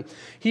stuff, and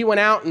he went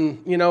out and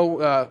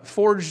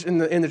foraged in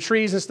the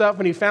trees and stuff,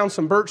 and he found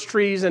some birch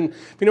trees. And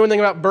if you know anything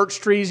about birch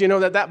trees, you know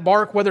that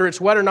bark, whether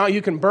it's wet or not,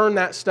 you can burn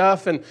that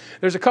stuff. And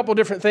there's a couple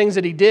different things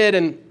that he did,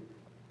 and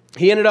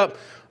he ended up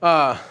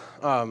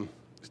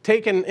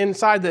taking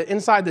inside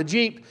the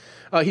Jeep.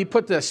 He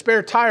put the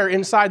spare tire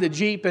inside the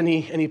Jeep, and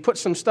he put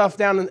some stuff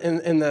down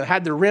and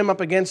had the rim up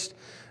against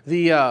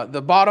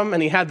the bottom,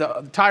 and he had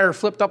the tire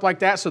flipped up like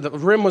that, so the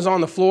rim was on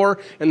the floor,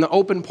 and the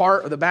open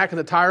part of the back of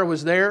the tire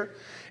was there.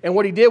 And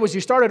what he did was he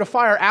started a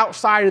fire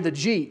outside of the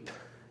Jeep,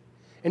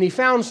 and he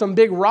found some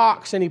big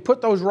rocks, and he put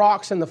those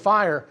rocks in the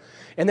fire,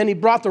 and then he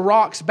brought the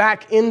rocks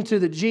back into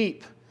the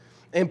Jeep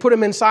and put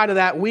them inside of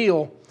that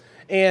wheel.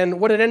 And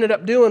what it ended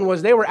up doing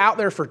was they were out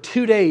there for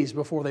 2 days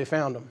before they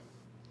found them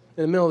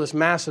in the middle of this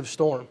massive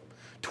storm,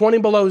 20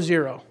 below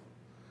zero.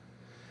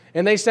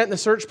 And they sent the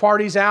search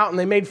parties out, and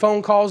they made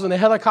phone calls, and the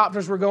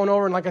helicopters were going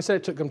over. And like I said,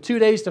 it took them 2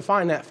 days to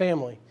find that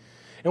family.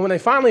 And when they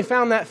finally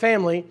found that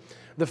family,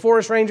 the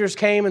forest rangers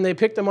came, and they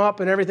picked them up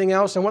and everything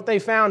else. And what they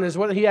found is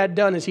what he had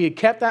done is he had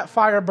kept that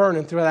fire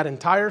burning through that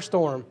entire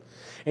storm.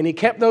 And he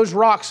kept those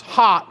rocks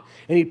hot,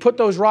 and he put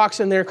those rocks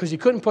in there because he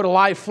couldn't put a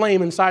live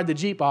flame inside the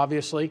Jeep,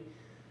 obviously.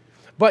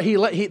 But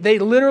they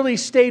literally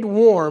stayed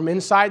warm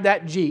inside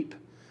that Jeep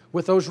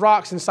with those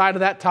rocks inside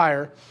of that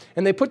tire.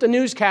 And they put the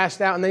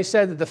newscast out, and they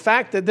said that the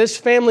fact that this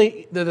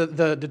family,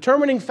 the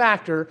determining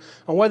factor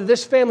on whether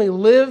this family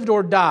lived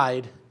or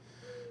died,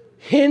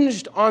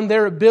 hinged on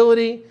their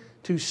ability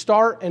to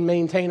start and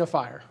maintain a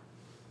fire.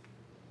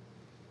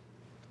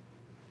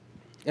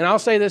 And I'll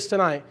say this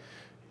tonight.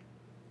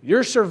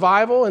 Your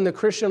survival in the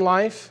Christian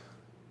life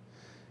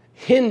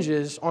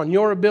hinges on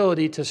your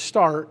ability to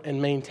start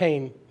and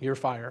maintain your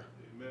fire.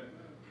 Amen.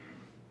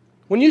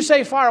 When you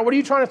say fire, what are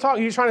you trying to talk?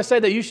 Are you trying to say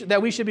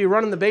that we should be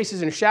running the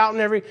bases and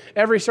shouting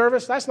every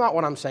service? That's not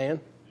what I'm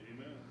saying.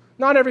 Amen.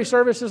 Not every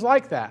service is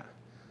like that.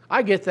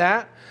 I get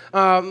that.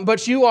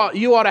 But you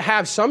ought to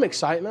have some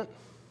excitement.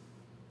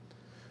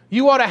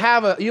 You ought to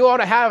have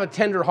a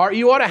tender heart.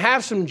 You ought to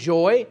have some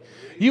joy.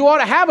 You ought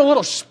to have a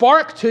little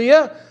spark to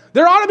you.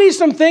 There ought to be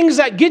some things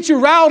that get you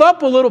riled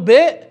up a little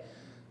bit.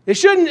 You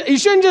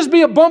shouldn't just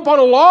be a bump on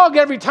a log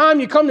every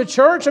time you come to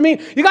church. I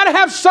mean, you got to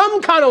have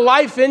some kind of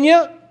life in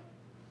you.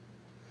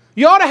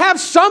 You ought to have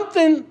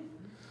something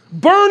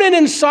burning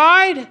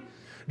inside.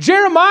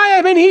 Jeremiah,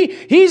 I mean,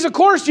 he's of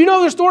course, you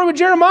know the story with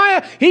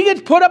Jeremiah. He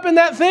gets put up in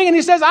that thing and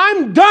he says,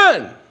 I'm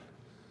done.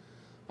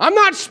 I'm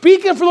not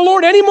speaking for the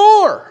Lord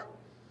anymore.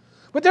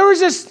 But there was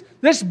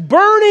this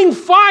burning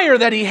fire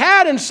that he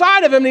had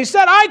inside of him, and he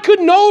said, I could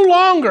no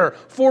longer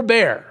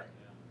forbear.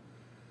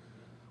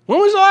 When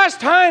was the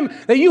last time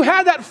that you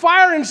had that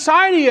fire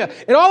inside of you,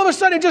 and all of a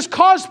sudden it just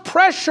caused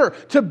pressure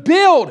to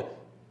build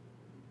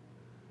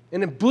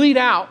and it bleed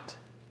out?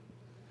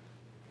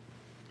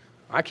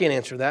 I can't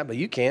answer that, but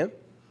you can.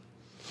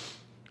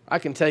 I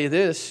can tell you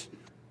this.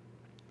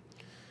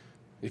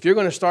 If you're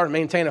going to start and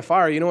maintain a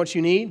fire, you know what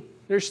you need?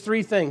 There's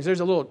three things. There's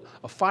a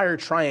fire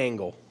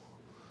triangle.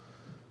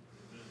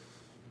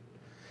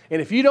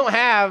 And if you don't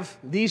have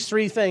these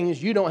three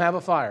things, you don't have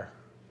a fire.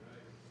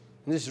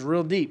 And this is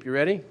real deep. You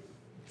ready?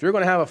 If you're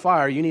going to have a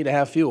fire, you need to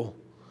have fuel.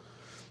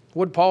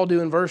 What did Paul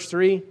do in verse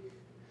 3?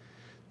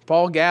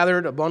 Paul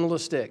gathered a bundle of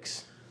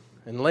sticks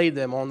and laid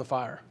them on the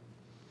fire.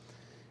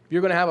 If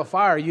you're going to have a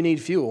fire, you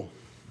need fuel.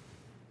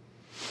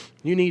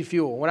 You need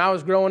fuel. When I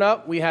was growing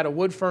up, we had a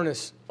wood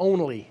furnace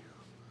only.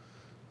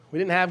 We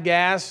didn't have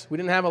gas. We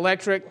didn't have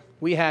electric.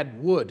 We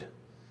had wood.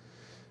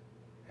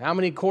 How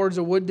many cords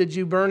of wood did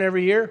you burn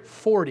every year?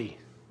 40.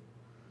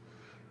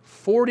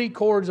 40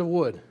 cords of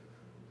wood.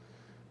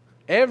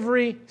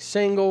 Every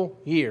single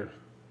year.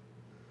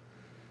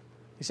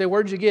 You say,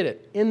 where'd you get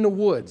it? In the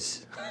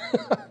woods.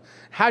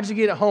 How'd you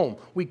get it home?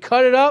 We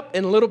cut it up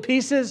in little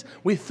pieces.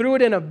 We threw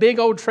it in a big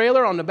old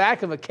trailer on the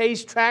back of a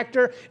Case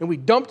tractor, and we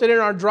dumped it in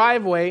our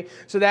driveway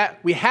so that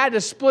we had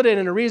to split it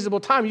in a reasonable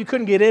time. You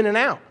couldn't get in and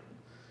out.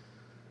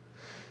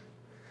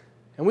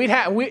 And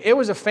it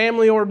was a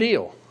family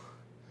ordeal.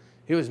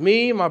 It was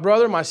me, my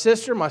brother, my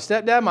sister, my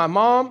stepdad, my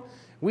mom.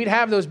 We'd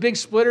have those big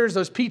splitters,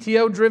 those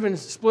PTO-driven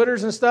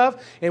splitters and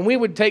stuff, and we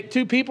would take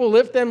two people,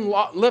 lift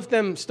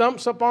them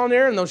stumps up on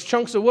there and those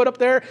chunks of wood up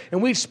there,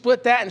 and we'd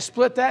split that,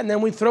 and then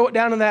we'd throw it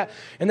down in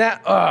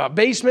that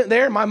basement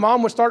there. My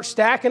mom would start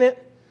stacking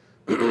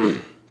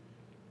it.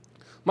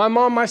 My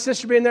mom, my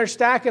sister being there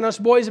stacking, us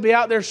boys would be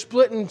out there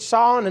splitting,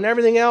 sawing, and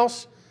everything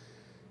else.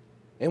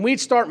 And we'd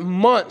start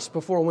months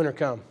before winter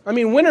come. I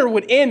mean, winter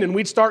would end, and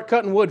we'd start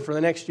cutting wood for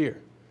the next year.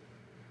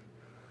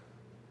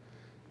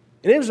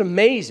 And it was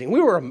amazing. We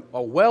were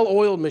a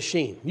well-oiled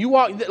machine.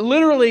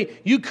 Literally,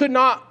 you could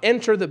not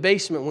enter the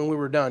basement when we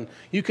were done.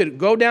 You could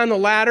go down the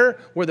ladder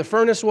where the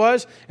furnace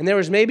was, and there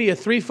was maybe a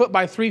 3-foot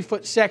by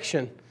 3-foot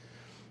section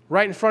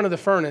right in front of the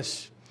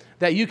furnace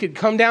that you could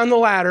come down the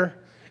ladder,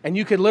 and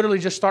you could literally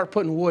just start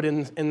putting wood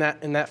in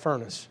that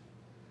furnace.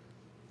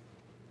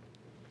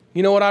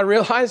 You know what I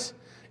realized?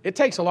 It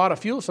takes a lot of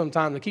fuel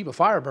sometimes to keep a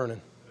fire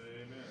burning.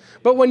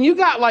 But when you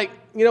got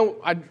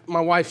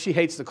my wife, she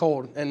hates the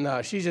cold,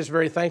 and she's just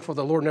very thankful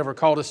the Lord never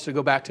called us to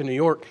go back to New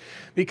York,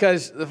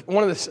 because it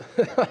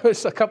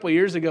was a couple of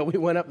years ago, we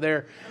went up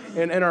there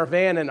in our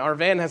van, and our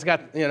van has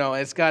got,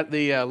 it's got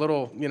the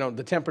little,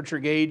 the temperature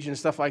gauge and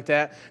stuff like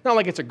that. Not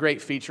like it's a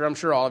great feature. I'm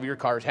sure all of your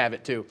cars have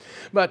it too.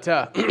 But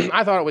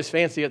I thought it was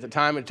fancy at the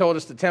time. It told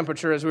us the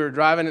temperature as we were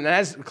driving, and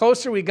as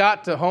closer we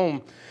got to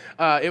home,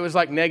 it was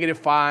like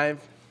 -5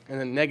 and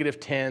then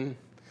 -10.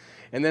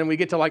 And then we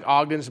get to like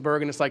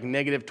Ogdensburg, and it's like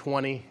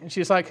 -20. And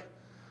she's like,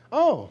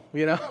 oh,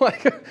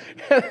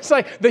 it's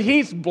like the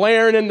heat's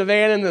blaring in the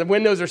van, and the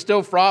windows are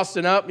still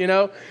frosting up,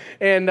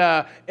 And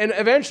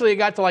eventually it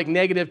got to like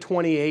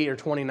 -28 or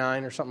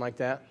 29 or something like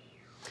that.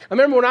 I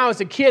remember when I was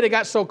a kid, it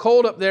got so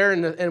cold up there,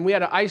 and we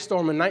had an ice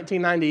storm in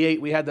 1998.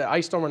 We had the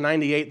ice storm of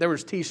 98. There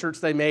was T-shirts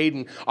they made,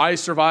 and I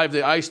survived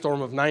the ice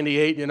storm of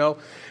 98, and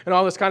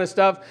all this kind of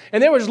stuff.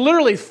 And there was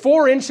literally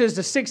 4 inches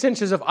to 6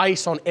 inches of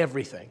ice on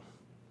everything.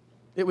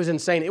 It was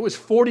insane. It was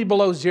 40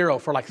 below zero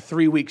for like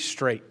 3 weeks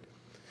straight.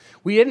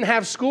 We didn't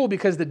have school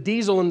because the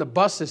diesel in the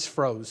buses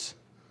froze.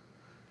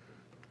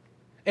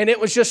 And it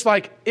was just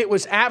like, it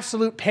was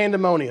absolute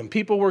pandemonium.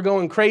 People were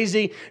going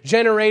crazy.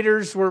 People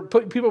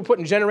were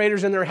putting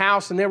generators in their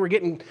house, and they were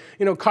getting,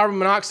 carbon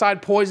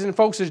monoxide poison.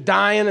 Folks was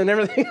dying and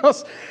everything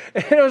else.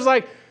 And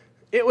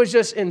it was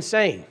just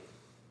insane.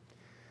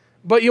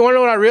 But you want to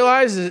know what I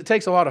realized is it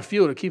takes a lot of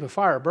fuel to keep a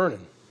fire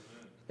burning,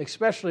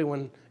 especially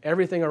when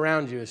everything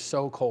around you is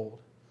so cold.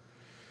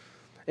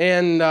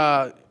 And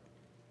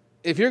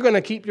if you're going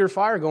to keep your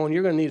fire going,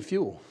 you're going to need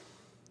fuel.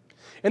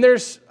 And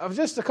there's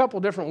just a couple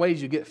different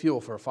ways you get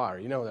fuel for a fire.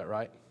 You know that,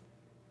 right?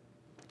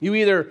 You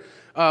either,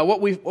 what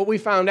we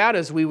found out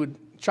is we would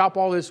chop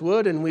all this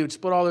wood and we would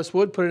split all this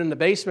wood, put it in the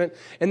basement.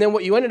 And then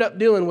what you ended up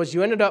doing was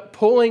you ended up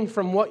pulling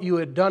from what you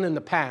had done in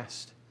the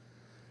past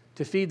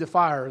to feed the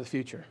fire of the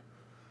future.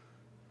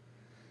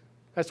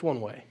 That's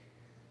one way.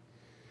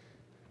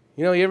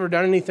 You know, you ever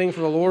done anything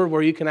for the Lord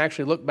where you can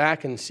actually look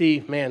back and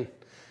see, man,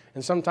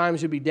 and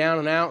sometimes you'll be down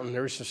and out and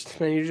there's just,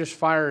 man, you're just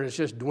fire is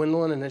just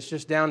dwindling and it's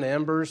just down to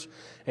embers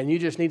and you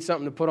just need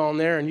something to put on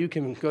there and you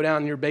can go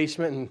down in your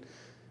basement and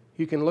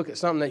you can look at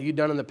something that you've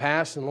done in the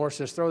past and the Lord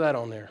says, throw that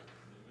on there.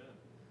 Amen.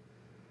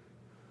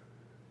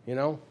 You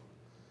know?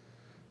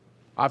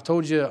 I've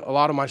told you a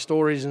lot of my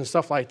stories and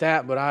stuff like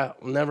that, but I'll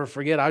never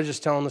forget. I was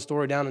just telling the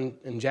story down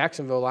in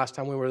Jacksonville last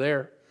time we were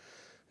there,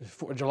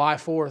 July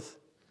 4th.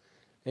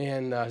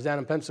 And I was down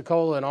in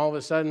Pensacola, and all of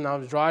a sudden I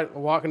was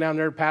walking down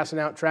there passing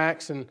out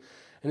tracts, and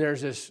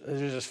there's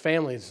this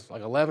family, it's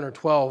like 11 or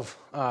 12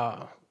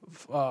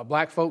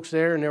 black folks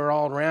there, and they were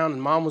all around,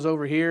 and Mom was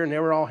over here, and they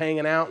were all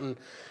hanging out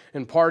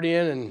and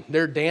partying, and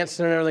they're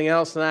dancing and everything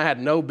else, and I had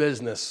no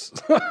business,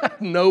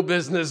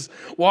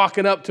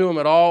 walking up to them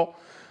at all.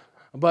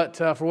 But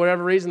for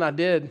whatever reason I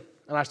did,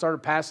 and I started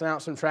passing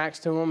out some tracts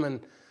to them,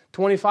 and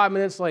 25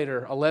 minutes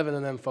later, 11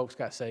 of them folks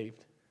got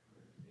saved.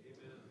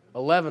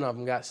 11 of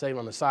them got saved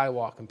on the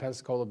sidewalk in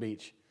Pensacola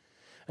Beach.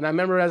 And I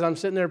remember as I'm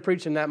sitting there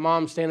preaching, that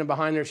mom standing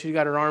behind there, she's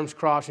got her arms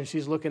crossed, and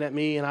she's looking at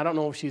me, and I don't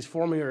know if she's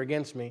for me or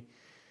against me.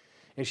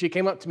 And she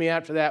came up to me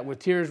after that with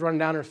tears running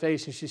down her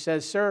face, and she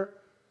says, "Sir,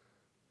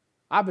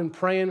 I've been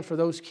praying for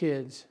those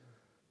kids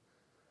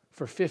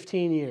for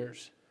 15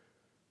 years.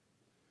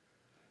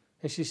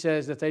 And she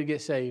says that they'd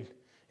get saved.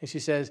 And she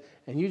says,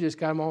 and you just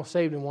got them all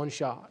saved in one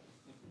shot."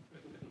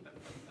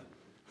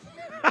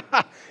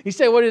 You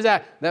say, what is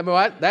that?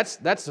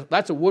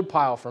 That's a wood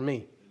pile for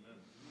me.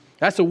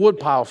 That's a wood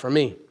pile for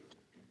me.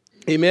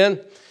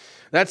 Amen?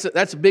 That's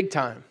a big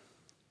time.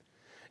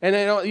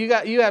 And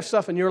you have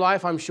stuff in your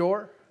life, I'm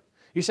sure.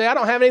 You say, I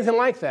don't have anything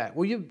like that.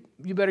 Well, you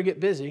better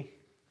get busy.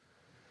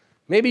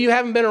 Maybe you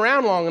haven't been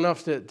around long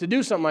enough to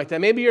do something like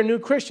that. Maybe you're a new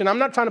Christian. I'm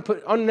not trying to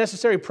put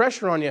unnecessary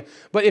pressure on you.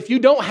 But if you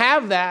don't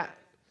have that,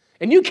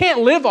 and you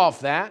can't live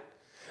off that,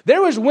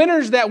 there was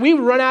winters that we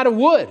would run out of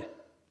wood.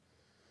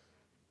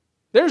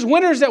 There's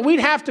winters that we'd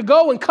have to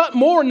go and cut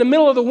more in the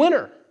middle of the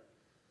winter.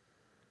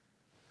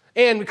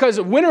 And because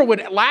the winter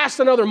would last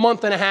another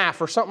month and a half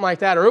or something like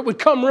that, or it would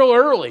come real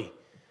early,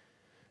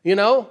 you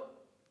know?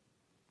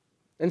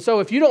 And so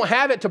if you don't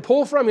have it to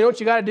pull from, you know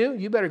what you got to do?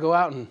 You better go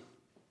out and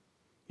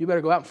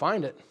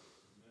find it.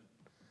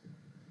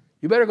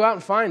 You better go out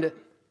and find it.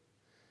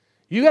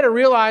 You got to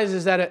realize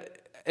is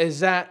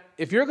that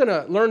if you're going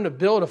to learn to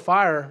build a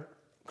fire,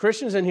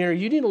 Christians in here,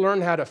 you need to learn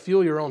how to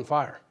fuel your own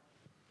fire.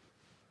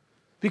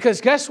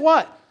 Because guess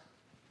what?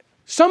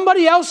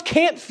 Somebody else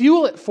can't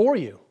fuel it for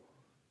you.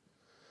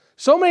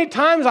 So many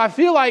times I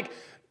feel like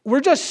we're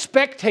just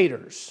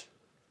spectators.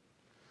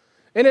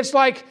 And it's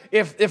like,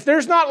 if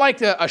there's not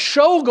like a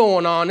show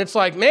going on, it's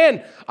like,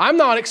 man, I'm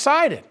not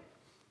excited.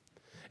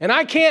 And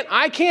I can't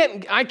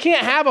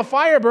have a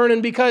fire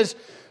burning because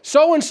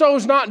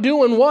so-and-so's not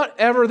doing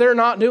whatever they're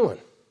not doing.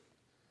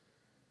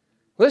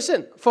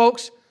 Listen,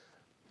 folks,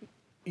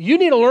 you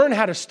need to learn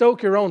how to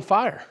stoke your own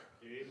fire.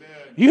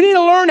 You need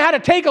to learn how to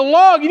take a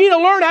log. You need to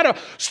learn how to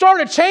start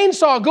a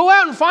chainsaw. Go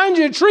out and find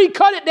you a tree,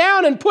 cut it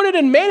down, and put it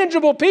in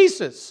manageable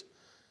pieces.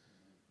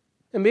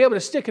 And be able to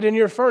stick it in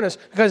your furnace.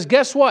 Because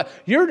guess what?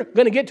 You're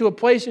going to get to a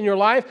place in your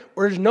life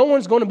where no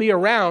one's going to be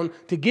around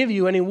to give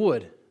you any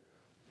wood.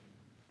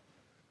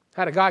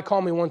 I had a guy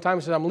call me one time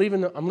and said, I'm leaving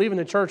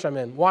the church I'm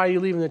in. Why are you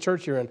leaving the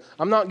church you're in?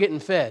 I'm not getting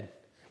fed.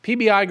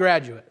 PBI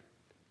graduate.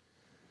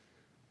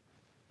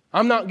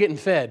 I'm not getting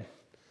fed.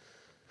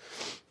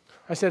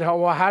 I said,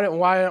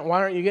 why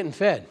aren't you getting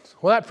fed?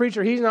 Well, that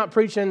preacher, he's not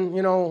preaching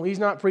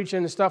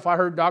the stuff I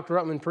heard Dr.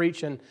 Ruttman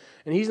preach, and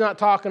he's not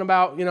talking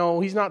about,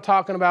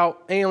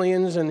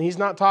 aliens, and he's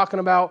not talking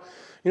about,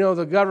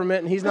 the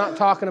government, and he's not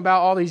talking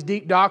about all these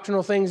deep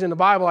doctrinal things in the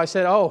Bible. I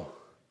said, oh,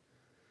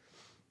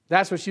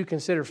 that's what you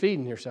consider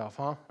feeding yourself,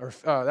 huh? Or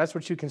that's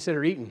what you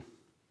consider eating.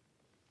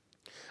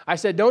 I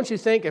said, don't you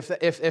think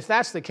if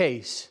that's the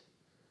case,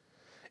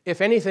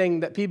 if anything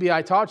that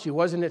PBI taught you,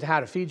 wasn't it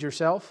how to feed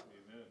yourself?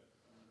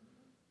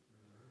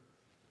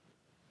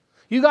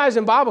 You guys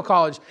in Bible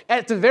college,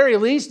 at the very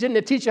least, didn't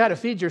it teach you how to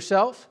feed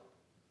yourself?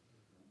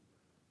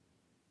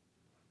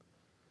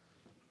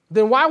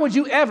 Then why would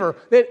you ever,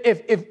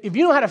 if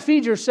you know how to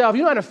feed yourself,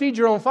 you know how to feed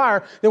your own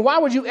fire, then why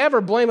would you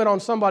ever blame it on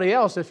somebody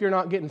else if you're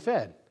not getting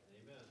fed?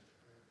 Amen.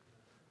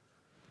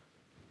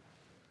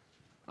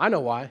 I know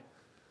why.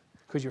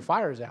 Because your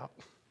fire's out.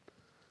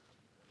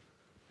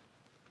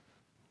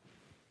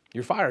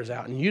 Your fire's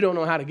out, and you don't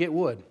know how to get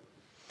wood.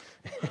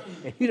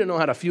 And you don't know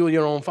how to fuel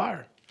your own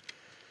fire.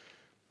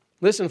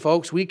 Listen,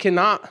 folks, we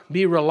cannot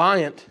be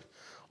reliant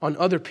on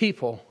other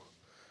people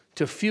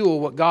to fuel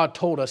what God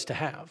told us to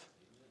have.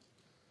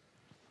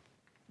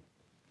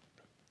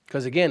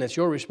 Because again, it's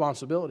your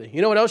responsibility.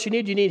 You know what else you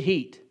need? You need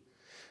heat.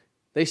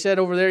 They said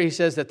over there, he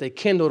says that they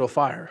kindled a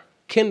fire.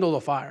 Kindle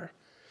a fire.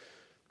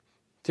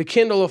 To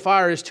kindle a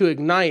fire is to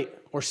ignite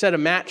or set a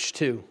match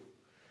to.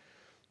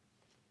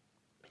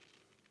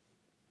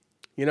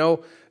 You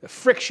know,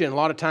 friction, a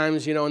lot of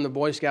times, you know, in the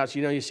Boy Scouts,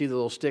 you know, you see the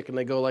little stick and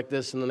they go like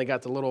this, and then they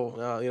got the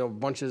little,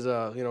 bunches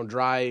of,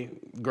 dry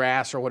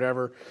grass or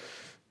whatever.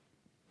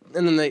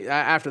 And then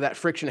after that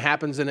friction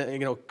happens, and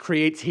it,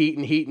 creates heat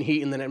and heat and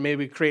heat, and then it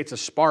maybe creates a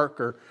spark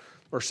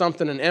or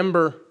something, an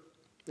ember.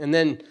 And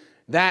then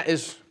that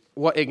is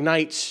what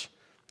ignites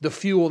the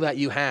fuel that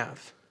you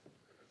have.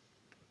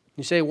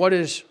 You say, what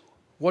is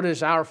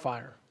our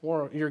fire?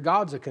 Well, your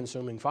God's a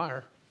consuming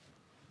fire.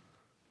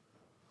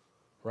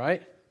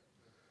 Right?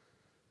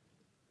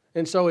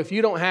 And so if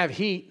you don't have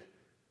heat,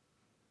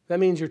 that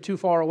means you're too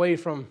far away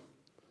from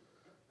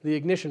the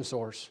ignition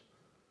source.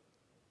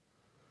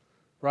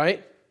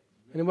 Right?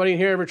 Anybody in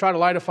here ever try to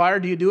light a fire?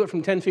 Do you do it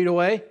from 10 feet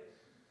away?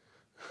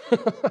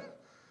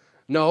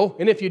 No.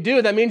 And if you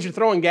do, that means you're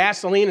throwing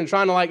gasoline and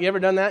trying to you ever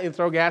done that? You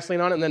throw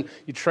gasoline on it and then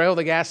you trail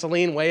the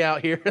gasoline way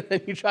out here and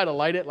then you try to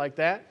light it like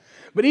that.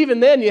 But even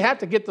then, you have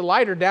to get the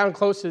lighter down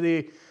close to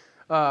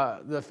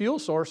the fuel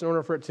source in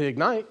order for it to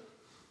ignite.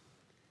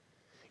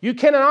 You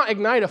cannot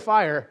ignite a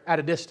fire at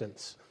a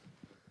distance.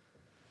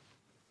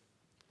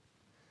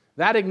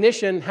 That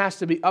ignition has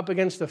to be up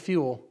against the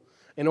fuel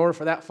in order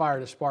for that fire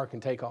to spark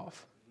and take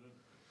off.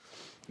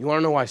 You want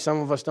to know why some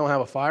of us don't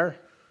have a fire?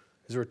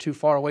 Because we're too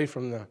far away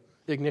from the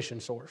ignition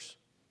source.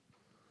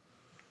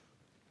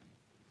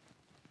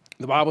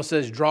 The Bible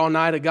says, draw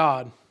nigh to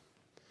God,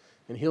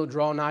 and He'll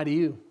draw nigh to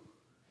you.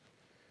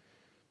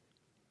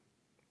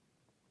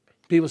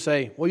 People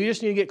say, well, you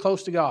just need to get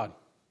close to God.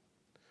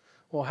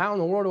 Well, how in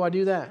the world do I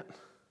do that?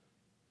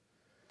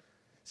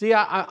 See,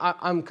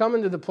 I'm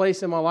coming to the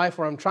place in my life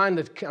where I'm trying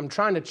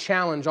to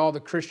challenge all the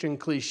Christian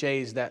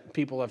cliches that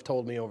people have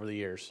told me over the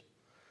years.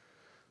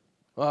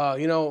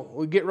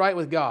 We get right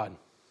with God.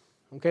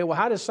 Okay, well,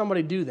 how does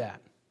somebody do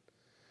that?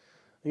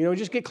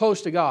 Just get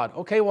close to God.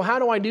 Okay, well, how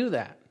do I do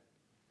that?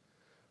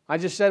 I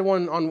just said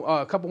one on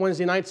a couple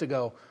Wednesday nights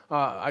ago.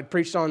 I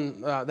preached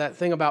on that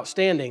thing about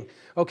standing.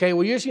 Okay,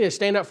 well, you just need to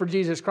stand up for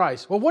Jesus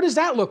Christ. Well, what does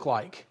that look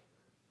like?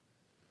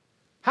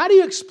 How do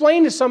you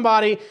explain to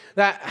somebody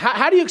that,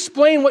 how do you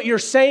explain what you're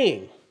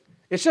saying?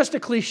 It's just a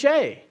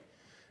cliche.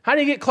 How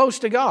do you get close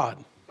to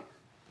God?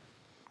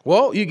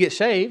 Well, you get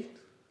saved.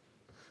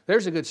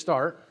 There's a good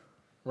start,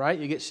 right?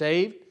 You get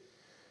saved.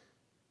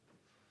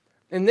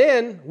 And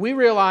then we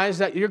realize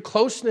that your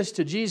closeness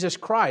to Jesus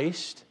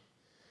Christ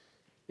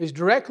is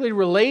directly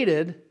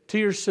related to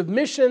your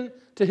submission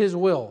to His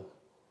will.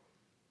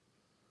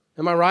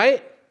 Am I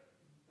right?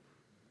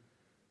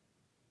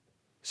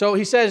 So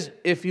He says,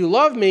 if you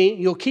love me,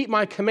 you'll keep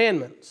my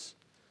commandments.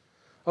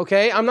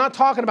 Okay, I'm not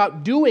talking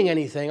about doing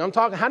anything. I'm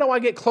talking, how do I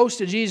get close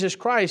to Jesus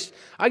Christ?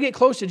 I get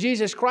close to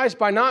Jesus Christ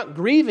by not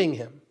grieving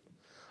Him.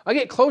 I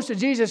get close to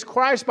Jesus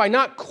Christ by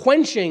not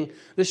quenching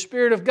the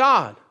Spirit of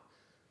God.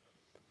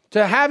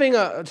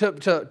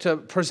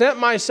 To present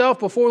myself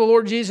before the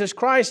Lord Jesus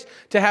Christ,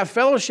 to have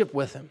fellowship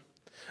with Him.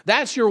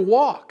 That's your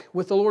walk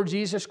with the Lord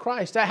Jesus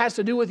Christ. That has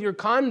to do with your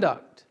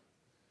conduct.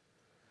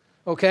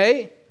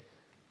 Okay?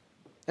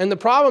 And the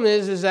problem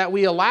is that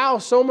we allow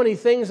so many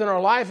things in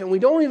our life and we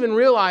don't even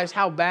realize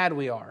how bad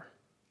we are.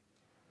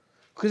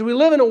 Because we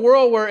live in a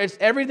world where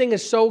everything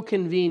is so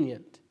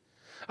convenient.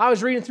 I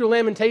was reading through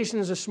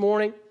Lamentations this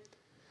morning,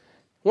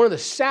 one of the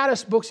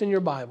saddest books in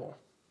your Bible.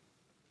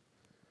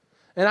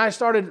 And I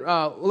started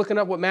looking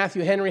up what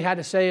Matthew Henry had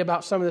to say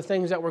about some of the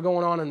things that were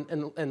going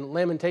on in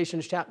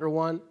Lamentations chapter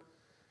 1.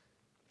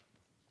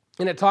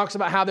 And it talks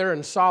about how they're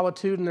in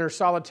solitude and they're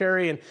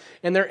solitary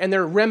and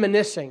they're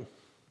reminiscing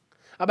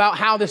about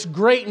how this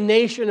great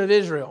nation of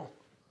Israel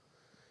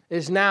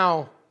is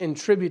now in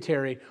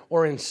tributary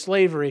or in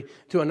slavery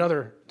to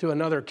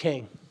another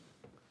king.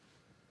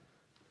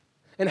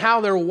 And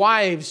how their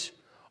wives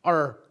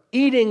are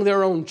eating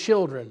their own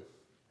children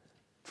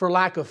for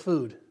lack of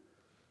food.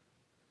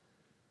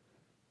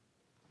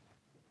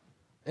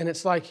 And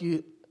it's like,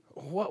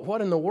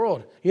 what in the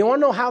world? You want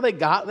to know how they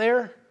got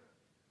there?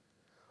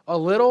 A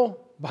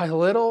little by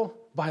little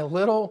by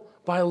little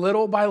by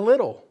little by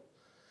little.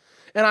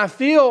 And I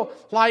feel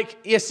like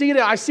I see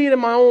it in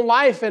my own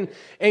life. And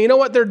you know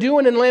what they're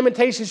doing in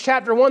Lamentations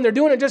chapter 1? They're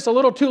doing it just a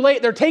little too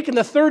late. They're taking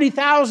the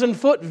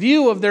 30,000-foot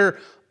view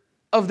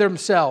of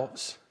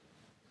themselves.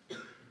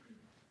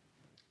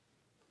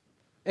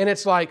 And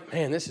it's like,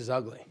 man, this is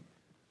ugly.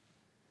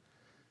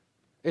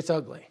 It's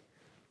ugly.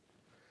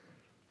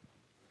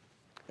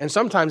 And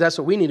sometimes that's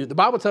what we need to do. The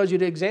Bible tells you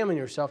to examine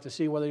yourself to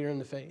see whether you're in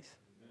the faith.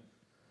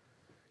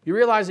 You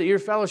realize that your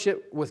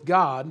fellowship with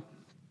God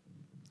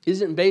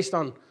isn't based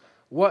on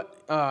what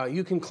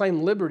you can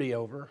claim liberty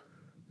over,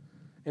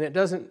 and it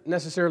doesn't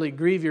necessarily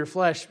grieve your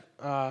flesh,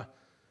 but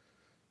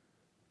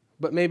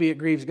maybe it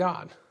grieves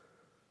God.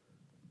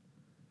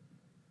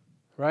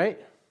 Right?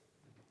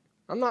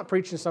 I'm not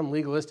preaching some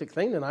legalistic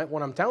thing tonight.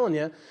 What I'm telling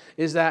you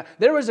is that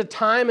there was a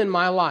time in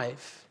my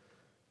life,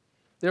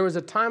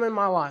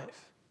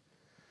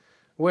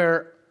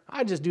 where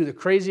I just do the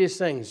craziest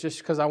things just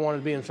because I wanted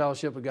to be in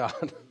fellowship with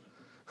God.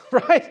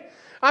 Right?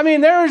 I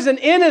mean, there is an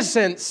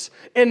innocence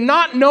in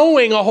not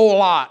knowing a whole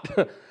lot.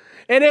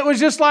 And it was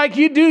just like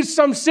you do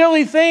some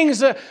silly things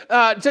hey,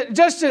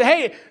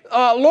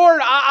 Lord,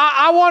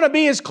 I want to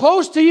be as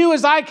close to you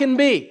as I can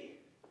be.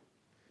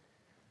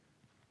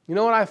 You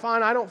know what I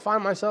find? I don't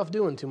find myself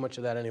doing too much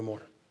of that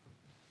anymore.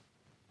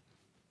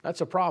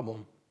 That's a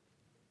problem.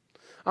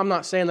 I'm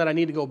not saying that I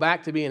need to go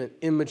back to being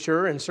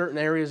immature in certain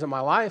areas of my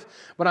life,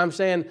 but I'm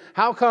saying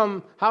how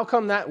come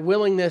that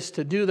willingness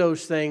to do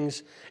those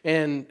things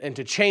and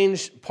to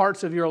change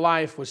parts of your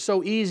life was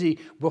so easy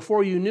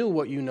before you knew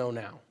what you know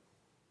now?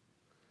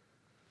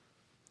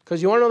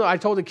 Because you want to know, I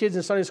told the kids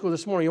in Sunday school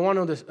this morning, you want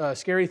to know the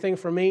scary thing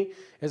for me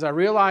is I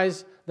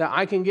realize that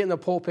I can get in the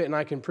pulpit and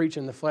I can preach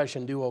in the flesh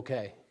and do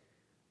okay.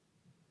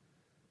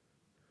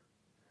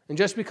 And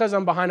just because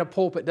I'm behind a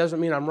pulpit doesn't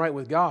mean I'm right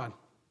with God.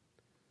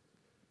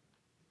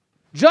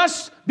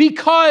 Just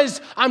because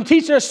I'm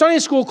teaching a Sunday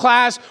school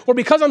class or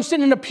because I'm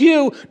sitting in a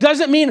pew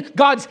doesn't mean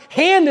God's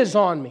hand is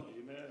on me.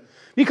 Amen.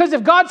 Because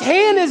if God's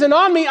hand isn't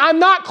on me, I'm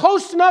not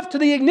close enough to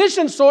the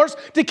ignition source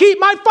to keep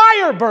my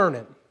fire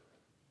burning.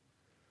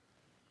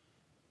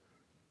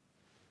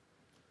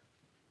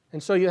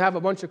 And so you have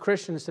a bunch of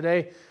Christians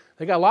today,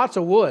 they got lots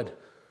of wood.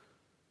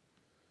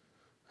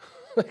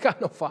 They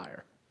got no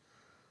fire.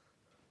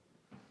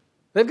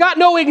 They've got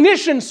no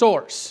ignition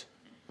source.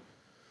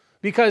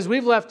 Because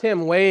we've left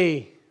Him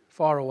way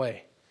far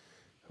away.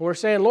 And we're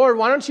saying, Lord,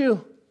 why don't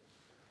you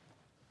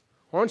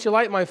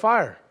light my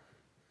fire?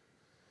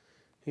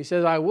 He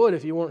says, I would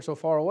if you weren't so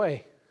far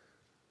away.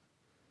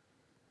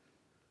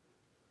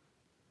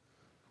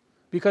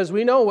 Because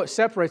we know what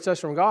separates us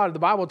from God. The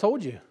Bible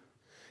told you.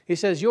 He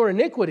says, your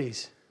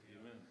iniquities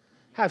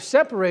have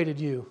separated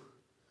you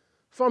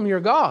from your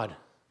God.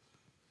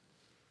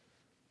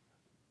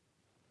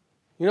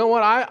 You know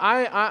what?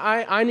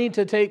 I need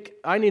to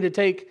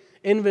take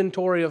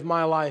inventory of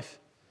my life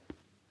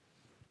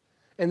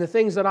and the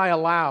things that I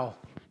allow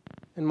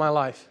in my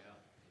life.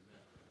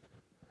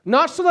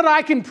 Not so that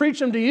I can preach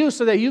them to you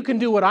so that you can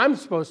do what I'm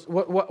supposed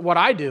what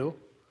I do.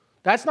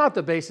 That's not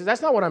the basis.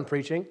 That's not what I'm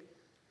preaching.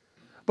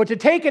 But to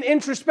take an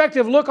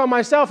introspective look on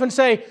myself and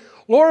say,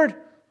 Lord,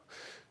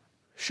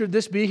 should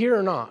this be here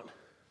or not?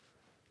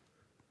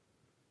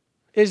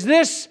 Is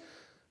this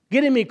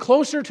getting me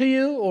closer to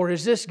you or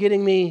is this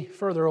getting me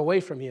further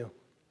away from you?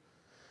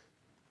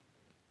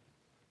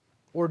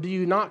 Or do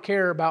you not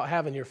care about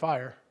having your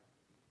fire?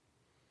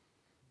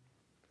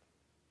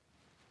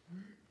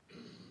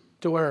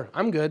 To where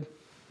I'm good.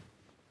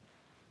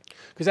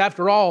 Because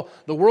after all,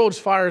 the world's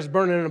fire is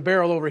burning in a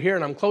barrel over here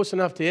and I'm close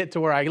enough to it to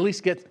where I at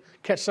least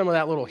catch some of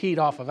that little heat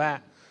off of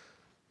that.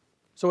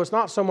 So it's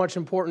not so much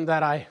important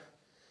that I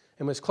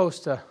am as close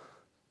to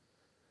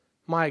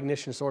my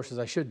ignition source as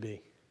I should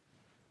be.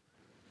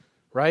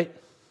 Right?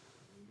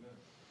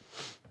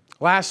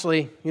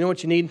 Lastly, you know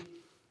what you need?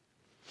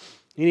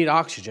 You need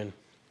oxygen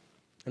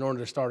in order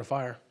to start a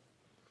fire.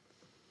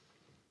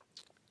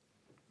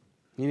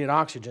 You need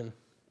oxygen.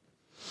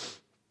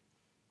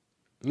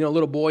 You know, a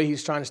little boy,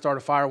 he's trying to start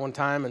a fire one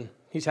time, and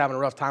he's having a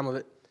rough time with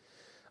it.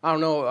 I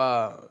don't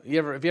know,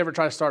 if you ever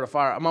try to start a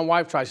fire, my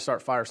wife tries to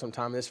start fire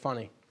sometime, it's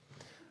funny,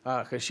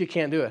 because she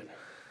can't do it.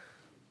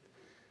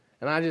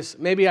 And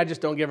maybe I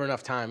just don't give her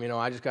enough time,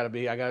 I gotta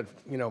be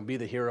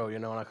the hero,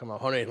 and I come out,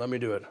 honey, let me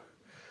do it,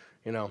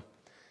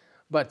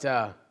 But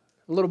a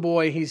little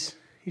boy, he's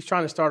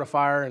trying to start a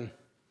fire, and,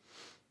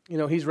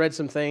 he's read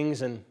some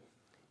things, and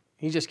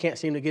he just can't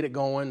seem to get it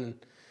going,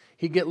 and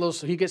he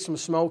gets some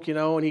smoke,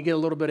 and he get a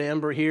little bit of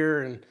ember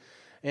here,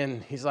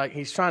 and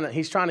he's trying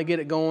to get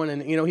it going,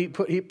 and he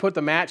put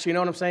the match, you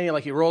know what I'm saying?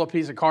 Like you roll a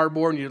piece of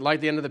cardboard and you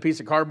light the end of the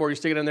piece of cardboard, you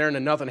stick it in there, and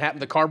then nothing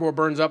happens. The cardboard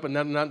burns up and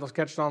nothing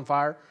catches on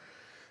fire.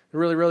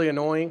 Really, really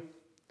annoying.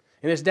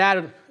 And his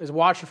dad is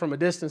watching from a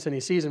distance, and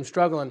he sees him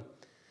struggling,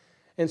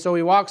 and so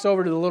he walks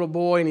over to the little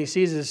boy and he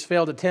sees his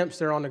failed attempts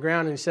there on the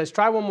ground, and he says,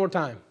 "Try one more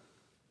time."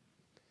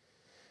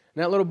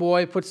 And that little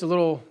boy puts a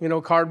little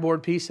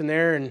cardboard piece in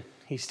there, and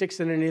he sticks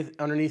it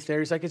underneath there.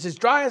 He's like, it's as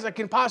dry as I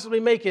can possibly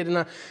make it. And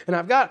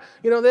I've got,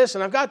 this,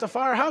 and I've got the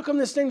fire. How come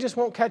this thing just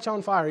won't catch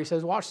on fire? He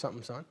says, watch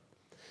something, son.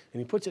 And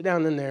he puts it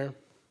down in there.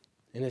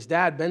 And his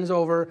dad bends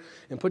over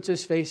and puts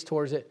his face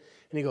towards it.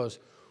 And he goes,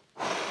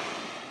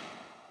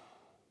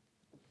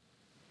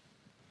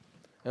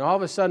 and all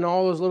of a sudden,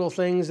 all those little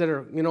things that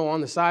are,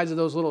 on the sides of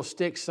those little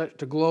sticks start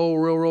to glow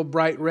real, real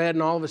bright red.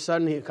 And all of a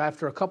sudden,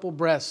 after a couple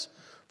breaths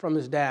from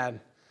his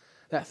dad,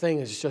 that thing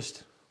is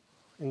just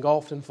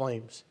engulfed in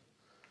flames.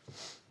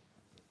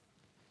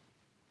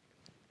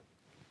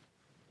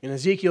 In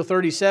Ezekiel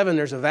 37,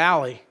 there's a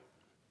valley,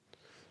 a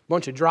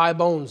bunch of dry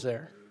bones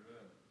there.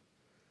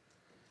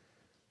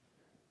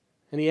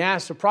 And he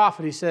asks the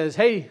prophet, he says,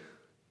 hey,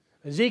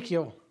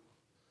 Ezekiel,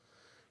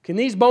 can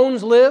these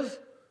bones live?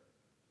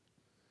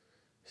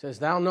 He says,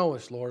 thou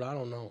knowest, Lord, I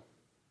don't know.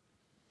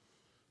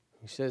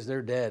 He says,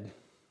 they're dead.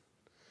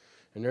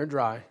 and they're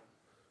dry.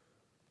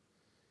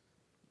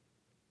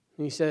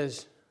 And he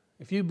says,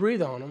 if you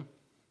breathe on them,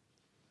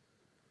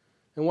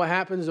 and what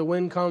happens? The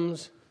wind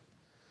comes,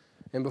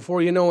 and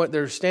before you know it,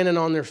 they're standing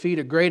on their feet,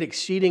 a great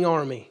exceeding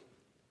army.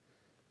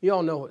 You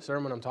all know what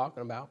sermon I'm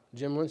talking about.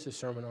 Jim Lynch's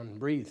sermon on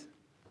breathe.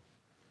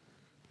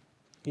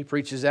 He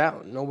preaches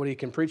that. Nobody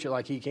can preach it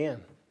like he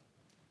can.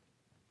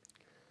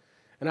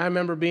 And I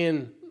remember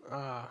being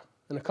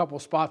in a couple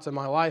spots in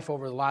my life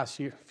over the last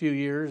few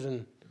years,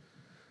 and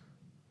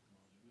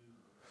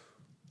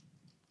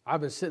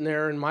I've been sitting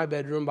there in my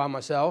bedroom by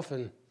myself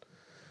and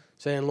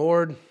saying,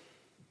 Lord,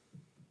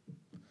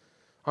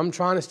 I'm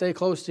trying to stay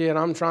close to you, and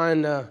I'm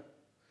trying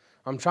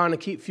to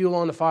keep fuel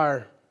on the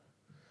fire.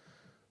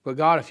 But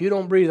God, if you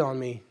don't breathe on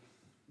me,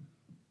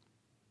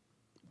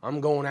 I'm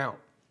going out.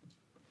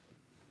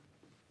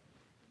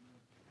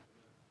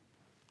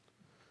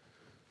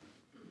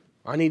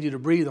 I need you to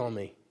breathe on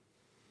me.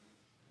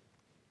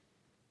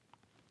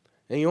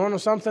 And you want to know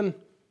something?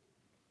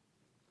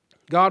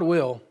 God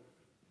will.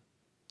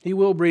 He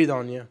will breathe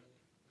on you.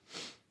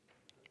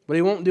 But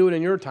He won't do it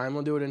in your time.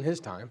 He'll do it in His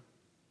time.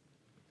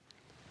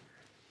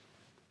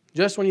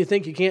 Just when you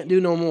think you can't do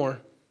no more.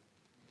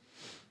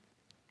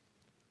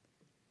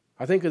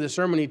 I think of the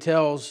sermon he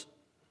tells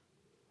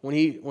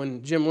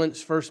when Jim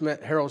Lynch first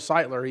met Harold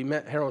Sightler. He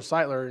met Harold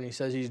Sightler and he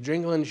says he's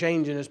jingling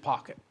change in his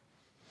pocket.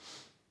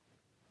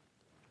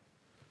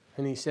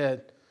 And he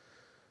says,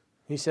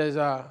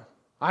 I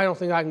don't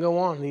think I can go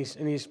on. And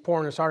he's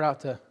pouring his heart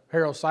out to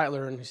Harold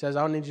Sightler, and he says,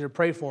 I need you to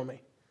pray for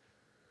me.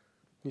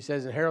 He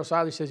says, and Harold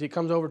Sightler says, he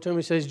comes over to him,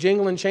 he says,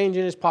 jingling change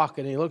in his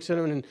pocket. And he looks at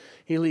him and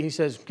he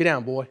says, get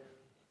down, boy.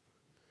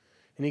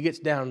 And he gets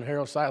down, and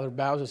Harold Sightler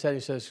bows his head and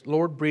he says,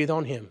 Lord, breathe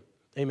on him.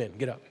 Amen.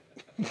 Get up.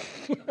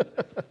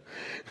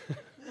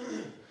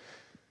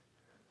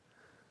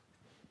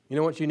 You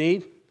know what you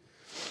need?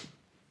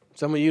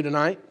 Some of you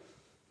tonight,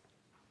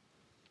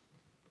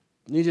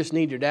 you just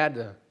need your dad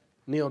to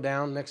kneel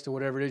down next to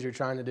whatever it is you're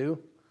trying to do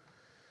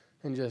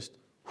and just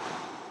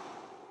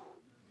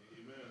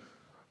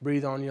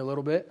breathe on you a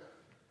little bit.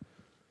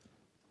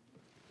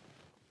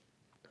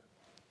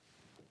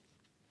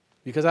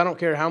 Because I don't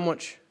care how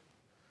much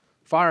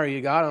fire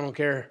you got, I don't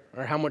care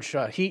or how much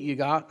heat you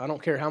got, I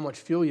don't care how much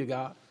fuel you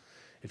got.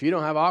 If you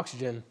don't have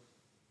oxygen,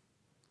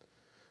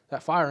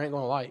 that fire ain't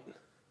going to light.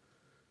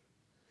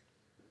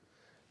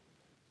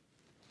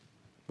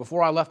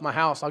 Before I left my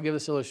house, I'll give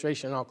this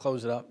illustration and I'll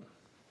close it up.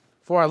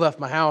 Before I left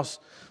my house,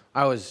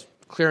 I was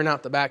clearing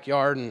out the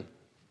backyard and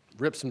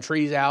ripped some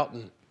trees out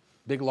and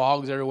big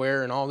logs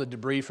everywhere and all the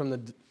debris from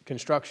the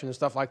construction and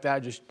stuff like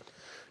that, just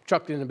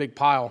chucked it in a big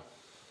pile.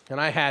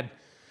 And I had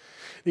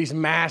these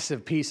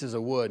massive pieces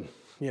of wood,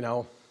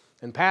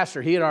 and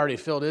Pastor, he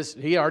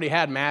already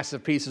had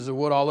massive pieces of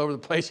wood all over the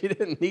place. He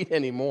didn't need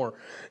any more.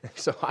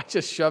 So I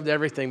just shoved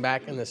everything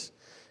back in this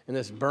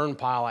burn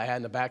pile I had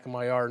in the back of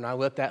my yard, and I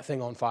lit that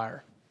thing on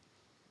fire.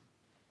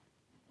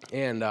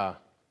 And I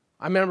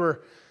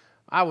remember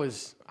I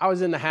was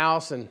in the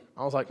house, and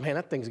I was like, man,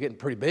 that thing's getting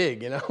pretty big,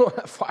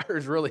 That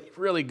fire's really,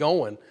 really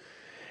going.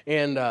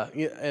 And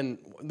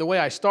the way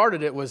I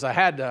started it was I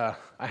had a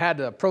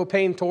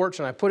propane torch,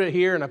 and I put it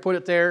here, and I put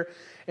it there,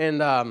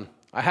 and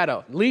I had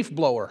a leaf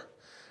blower.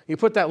 You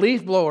put that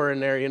leaf blower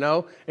in there,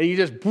 and you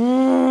just,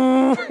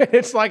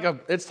 it's like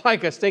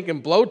a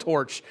stinking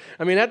blowtorch.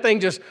 I mean, that thing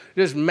just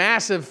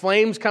massive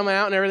flames come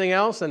out and everything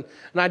else, and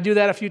I do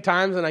that a few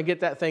times, and I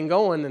get that thing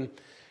going, and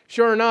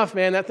sure enough,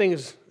 man, that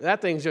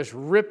thing's just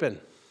ripping.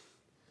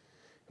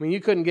 I mean, you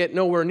couldn't get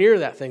nowhere near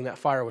that thing. That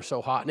fire was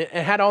so hot. And it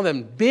had all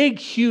them big,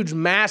 huge,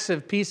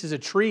 massive pieces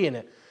of tree in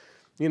it.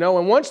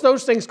 And once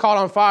those things caught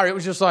on fire, it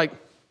was just like,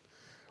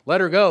 let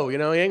her go. You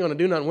ain't going to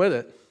do nothing with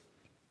it.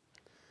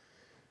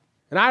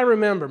 And I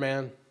remember,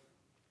 man,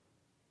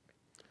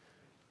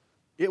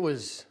 it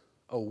was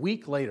a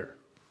week later.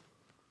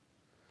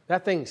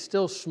 That thing's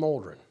still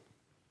smoldering.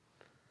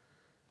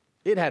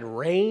 It had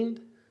rained.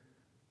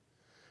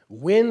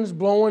 Winds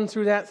blowing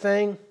through that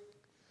thing.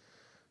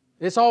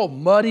 It's all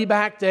muddy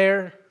back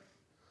there.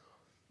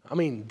 I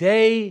mean,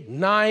 day,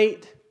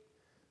 night,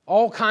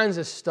 all kinds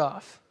of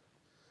stuff.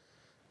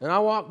 And I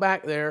walked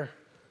back there,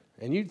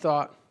 and you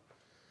thought,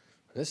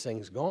 this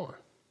thing's gone.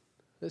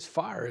 This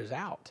fire is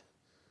out.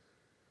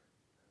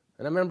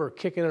 And I remember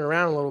kicking it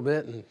around a little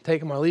bit and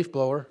taking my leaf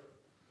blower,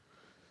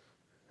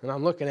 and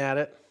I'm looking at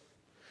it.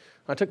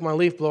 I took my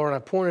leaf blower and I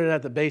pointed it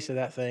at the base of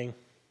that thing,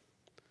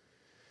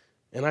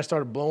 and I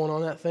started blowing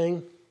on that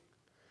thing,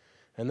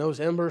 and those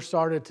embers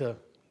started to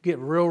get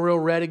real, real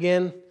red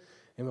again,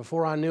 and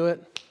before I knew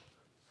it,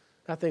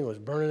 that thing was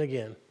burning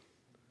again.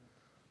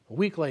 A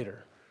week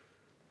later.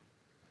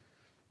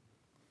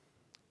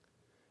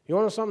 You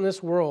want to know something?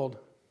 This world,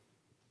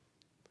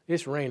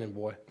 it's raining,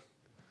 boy.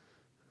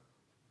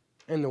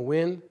 And the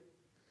wind,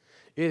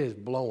 it is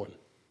blowing.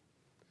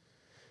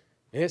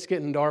 And it's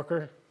getting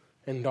darker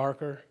and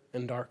darker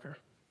and darker.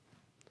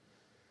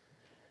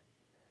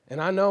 And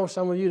I know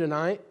some of you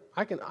tonight,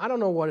 I don't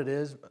know what it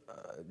is,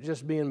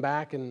 just being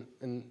back and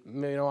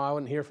I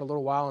wasn't here for a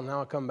little while and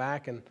now I come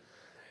back and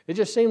it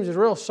just seems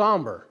real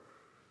somber.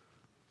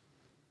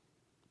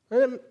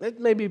 And it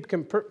may be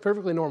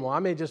perfectly normal. I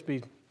may just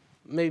be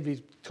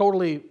maybe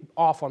totally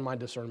off on my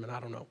discernment. I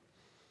don't know.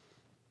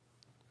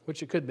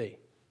 Which it could be.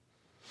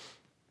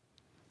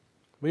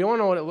 But you want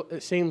to know what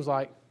it seems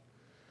like?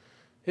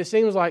 It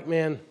seems like,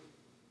 man,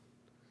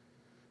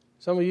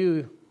 some of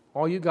you,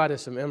 all you got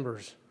is some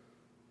embers.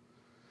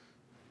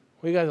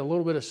 We got a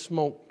little bit of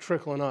smoke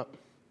trickling up.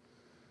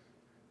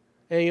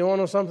 And you want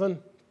to know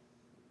something?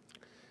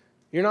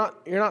 You're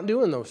not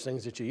doing those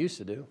things that you used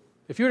to do.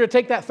 If you were to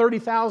take that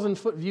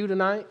 30,000-foot view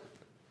tonight,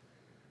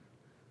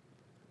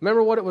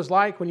 remember what it was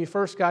like when you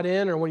first got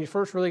in or when you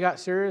first really got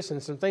serious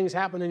and some things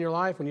happened in your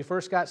life when you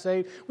first got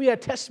saved? We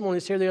had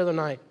testimonies here the other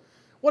night.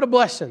 What a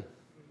blessing.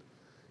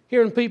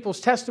 Hearing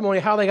people's testimony,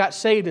 how they got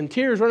saved and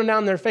tears running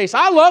down their face.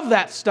 I love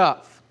that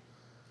stuff.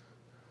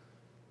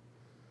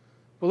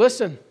 But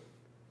listen,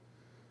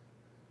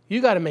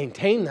 you got to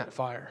maintain that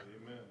fire.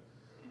 Amen.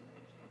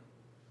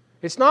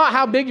 It's not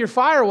how big your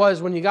fire was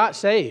when you got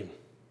saved.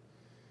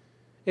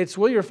 It's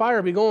will your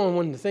fire be going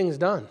when the thing's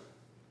done.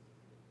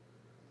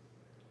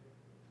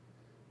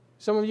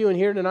 Some of you in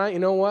here tonight, you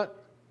know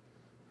what?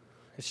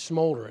 It's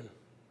smoldering.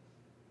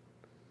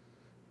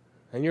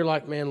 And you're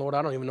like, man, Lord,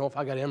 I don't even know if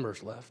I got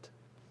embers left.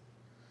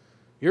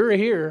 You're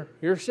here,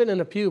 you're sitting in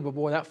a pew, but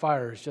boy, that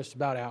fire is just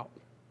about out.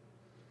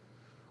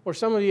 Or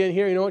some of you in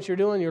here, you know what you're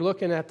doing? You're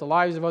looking at the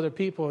lives of other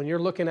people and you're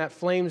looking at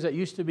flames that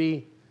used to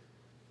be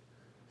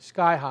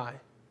sky high.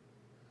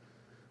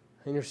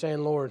 And you're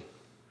saying, Lord,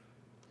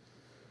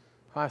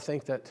 I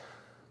think that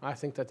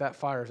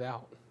fire's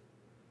out.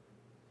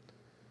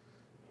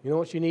 You know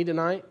what you need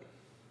tonight?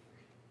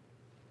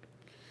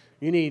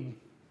 You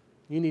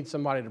need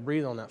somebody to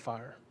breathe on that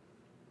fire.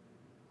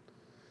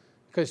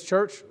 Because,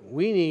 church,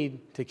 we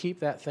need to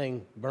keep that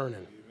thing burning.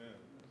 Amen.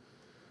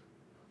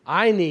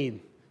 I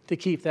need to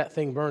keep that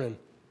thing burning.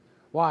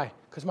 Why?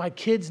 Because my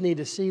kids need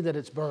to see that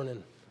it's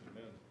burning.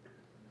 Amen.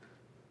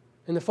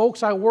 And the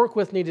folks I work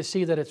with need to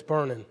see that it's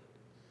burning.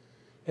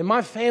 And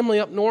my family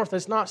up north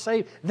that's not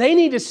saved, they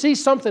need to see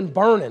something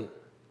burning.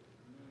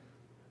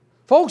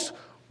 Folks,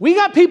 we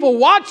got people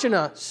watching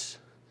us.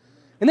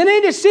 And they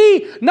need to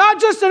see not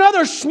just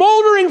another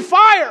smoldering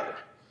fire,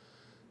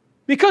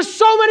 because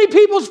so many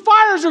people's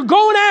fires are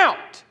going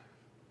out.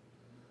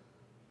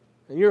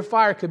 And your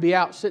fire could be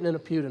out sitting in a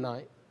pew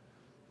tonight.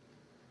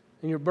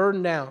 And you're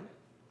burdened down.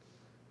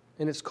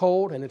 And it's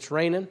cold and it's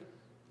raining.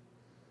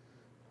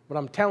 But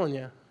I'm telling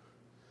you,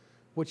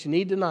 what you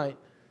need tonight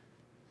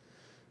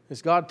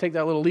is God to take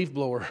that little leaf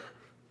blower,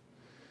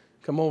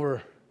 come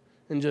over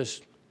and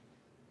just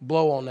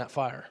blow on that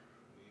fire.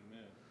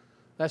 Amen.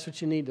 That's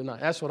what you need tonight.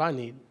 That's what I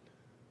need.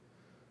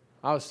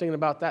 I was thinking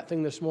about that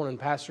thing this morning.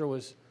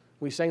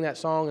 We sang that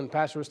song and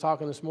Pastor was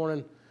talking this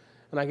morning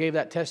and I gave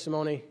that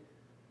testimony.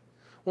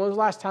 When was the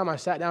last time I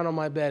sat down on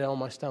my bed on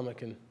my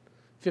stomach and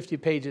 50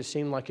 pages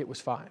seemed like it was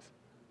 5?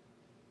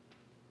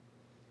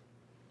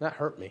 That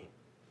hurt me.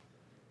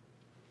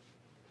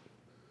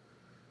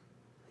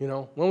 You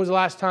know, when was the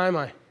last time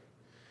I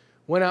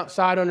went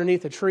outside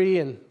underneath a tree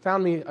and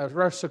found me a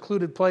rough,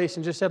 secluded place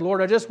and just said,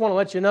 Lord, I just want to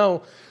let you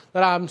know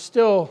that I'm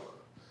still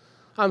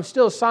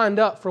signed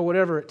up for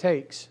whatever it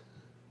takes.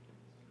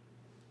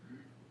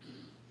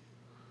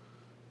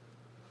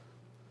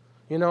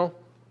 You know,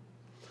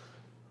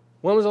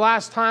 when was the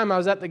last time I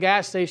was at the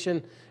gas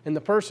station and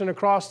the person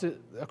across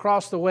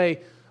the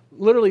way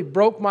literally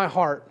broke my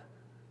heart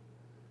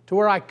to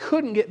where I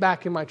couldn't get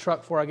back in my truck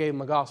before I gave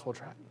him a gospel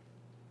tract?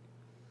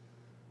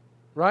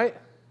 Right? You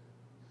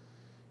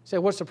say,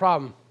 what's the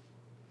problem?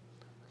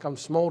 I'm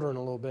smoldering a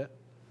little bit.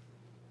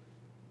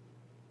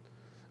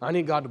 I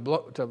need God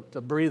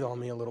to breathe on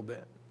me a little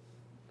bit.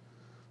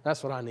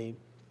 That's what I need.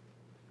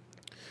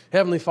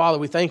 Heavenly Father,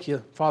 we thank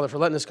you, Father, for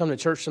letting us come to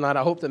church tonight.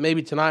 I hope that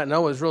maybe tonight, I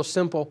know it's real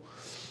simple.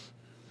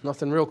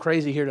 Nothing real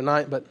crazy here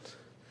tonight, but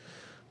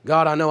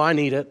God, I know I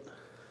need it.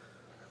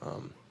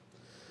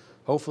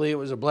 Hopefully it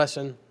was a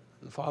blessing.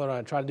 And Father,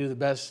 I try to do the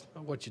best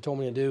of what you told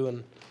me to do.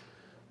 And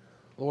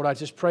Lord, I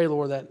just pray,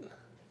 Lord, that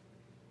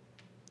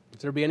if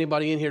there be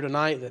anybody in here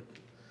tonight that,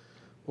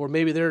 Lord,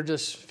 maybe they're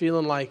just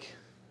feeling like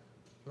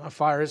my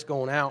fire is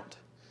going out.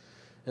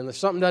 And if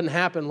something doesn't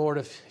happen, Lord,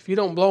 if you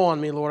don't blow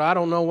on me, Lord, I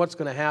don't know what's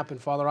going to happen,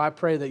 Father. I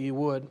pray that you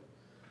would.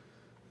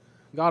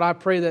 God, I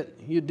pray that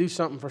you'd do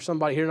something for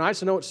somebody here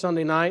tonight. I know it's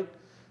Sunday night.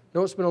 I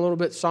know it's been a little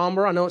bit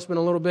somber. I know it's been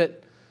a little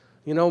bit,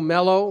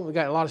 mellow. We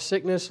got a lot of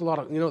sickness, a lot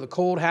of, the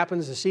cold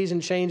happens, the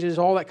season changes,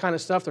 all that kind of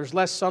stuff. There's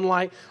less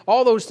sunlight.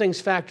 All those things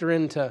factor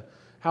into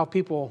how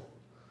people,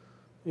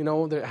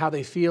 how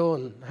they feel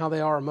and how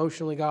they are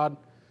emotionally, God.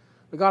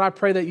 But God, I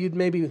pray that you'd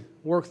maybe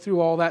work through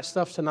all that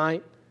stuff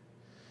tonight.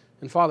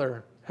 And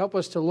Father, help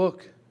us to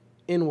look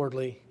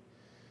inwardly.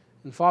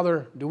 And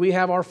Father, do we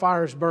have our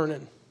fires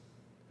burning?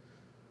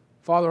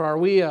 Father, are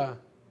we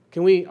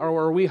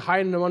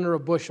hiding them under a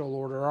bushel,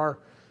 Lord, or are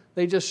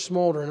they just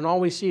smoldering and all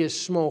we see is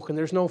smoke and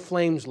there's no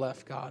flames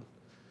left, God?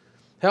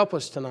 Help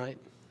us tonight.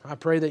 I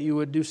pray that you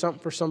would do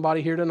something for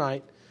somebody here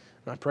tonight.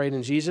 And I pray it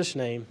in Jesus'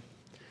 name.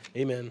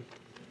 Amen.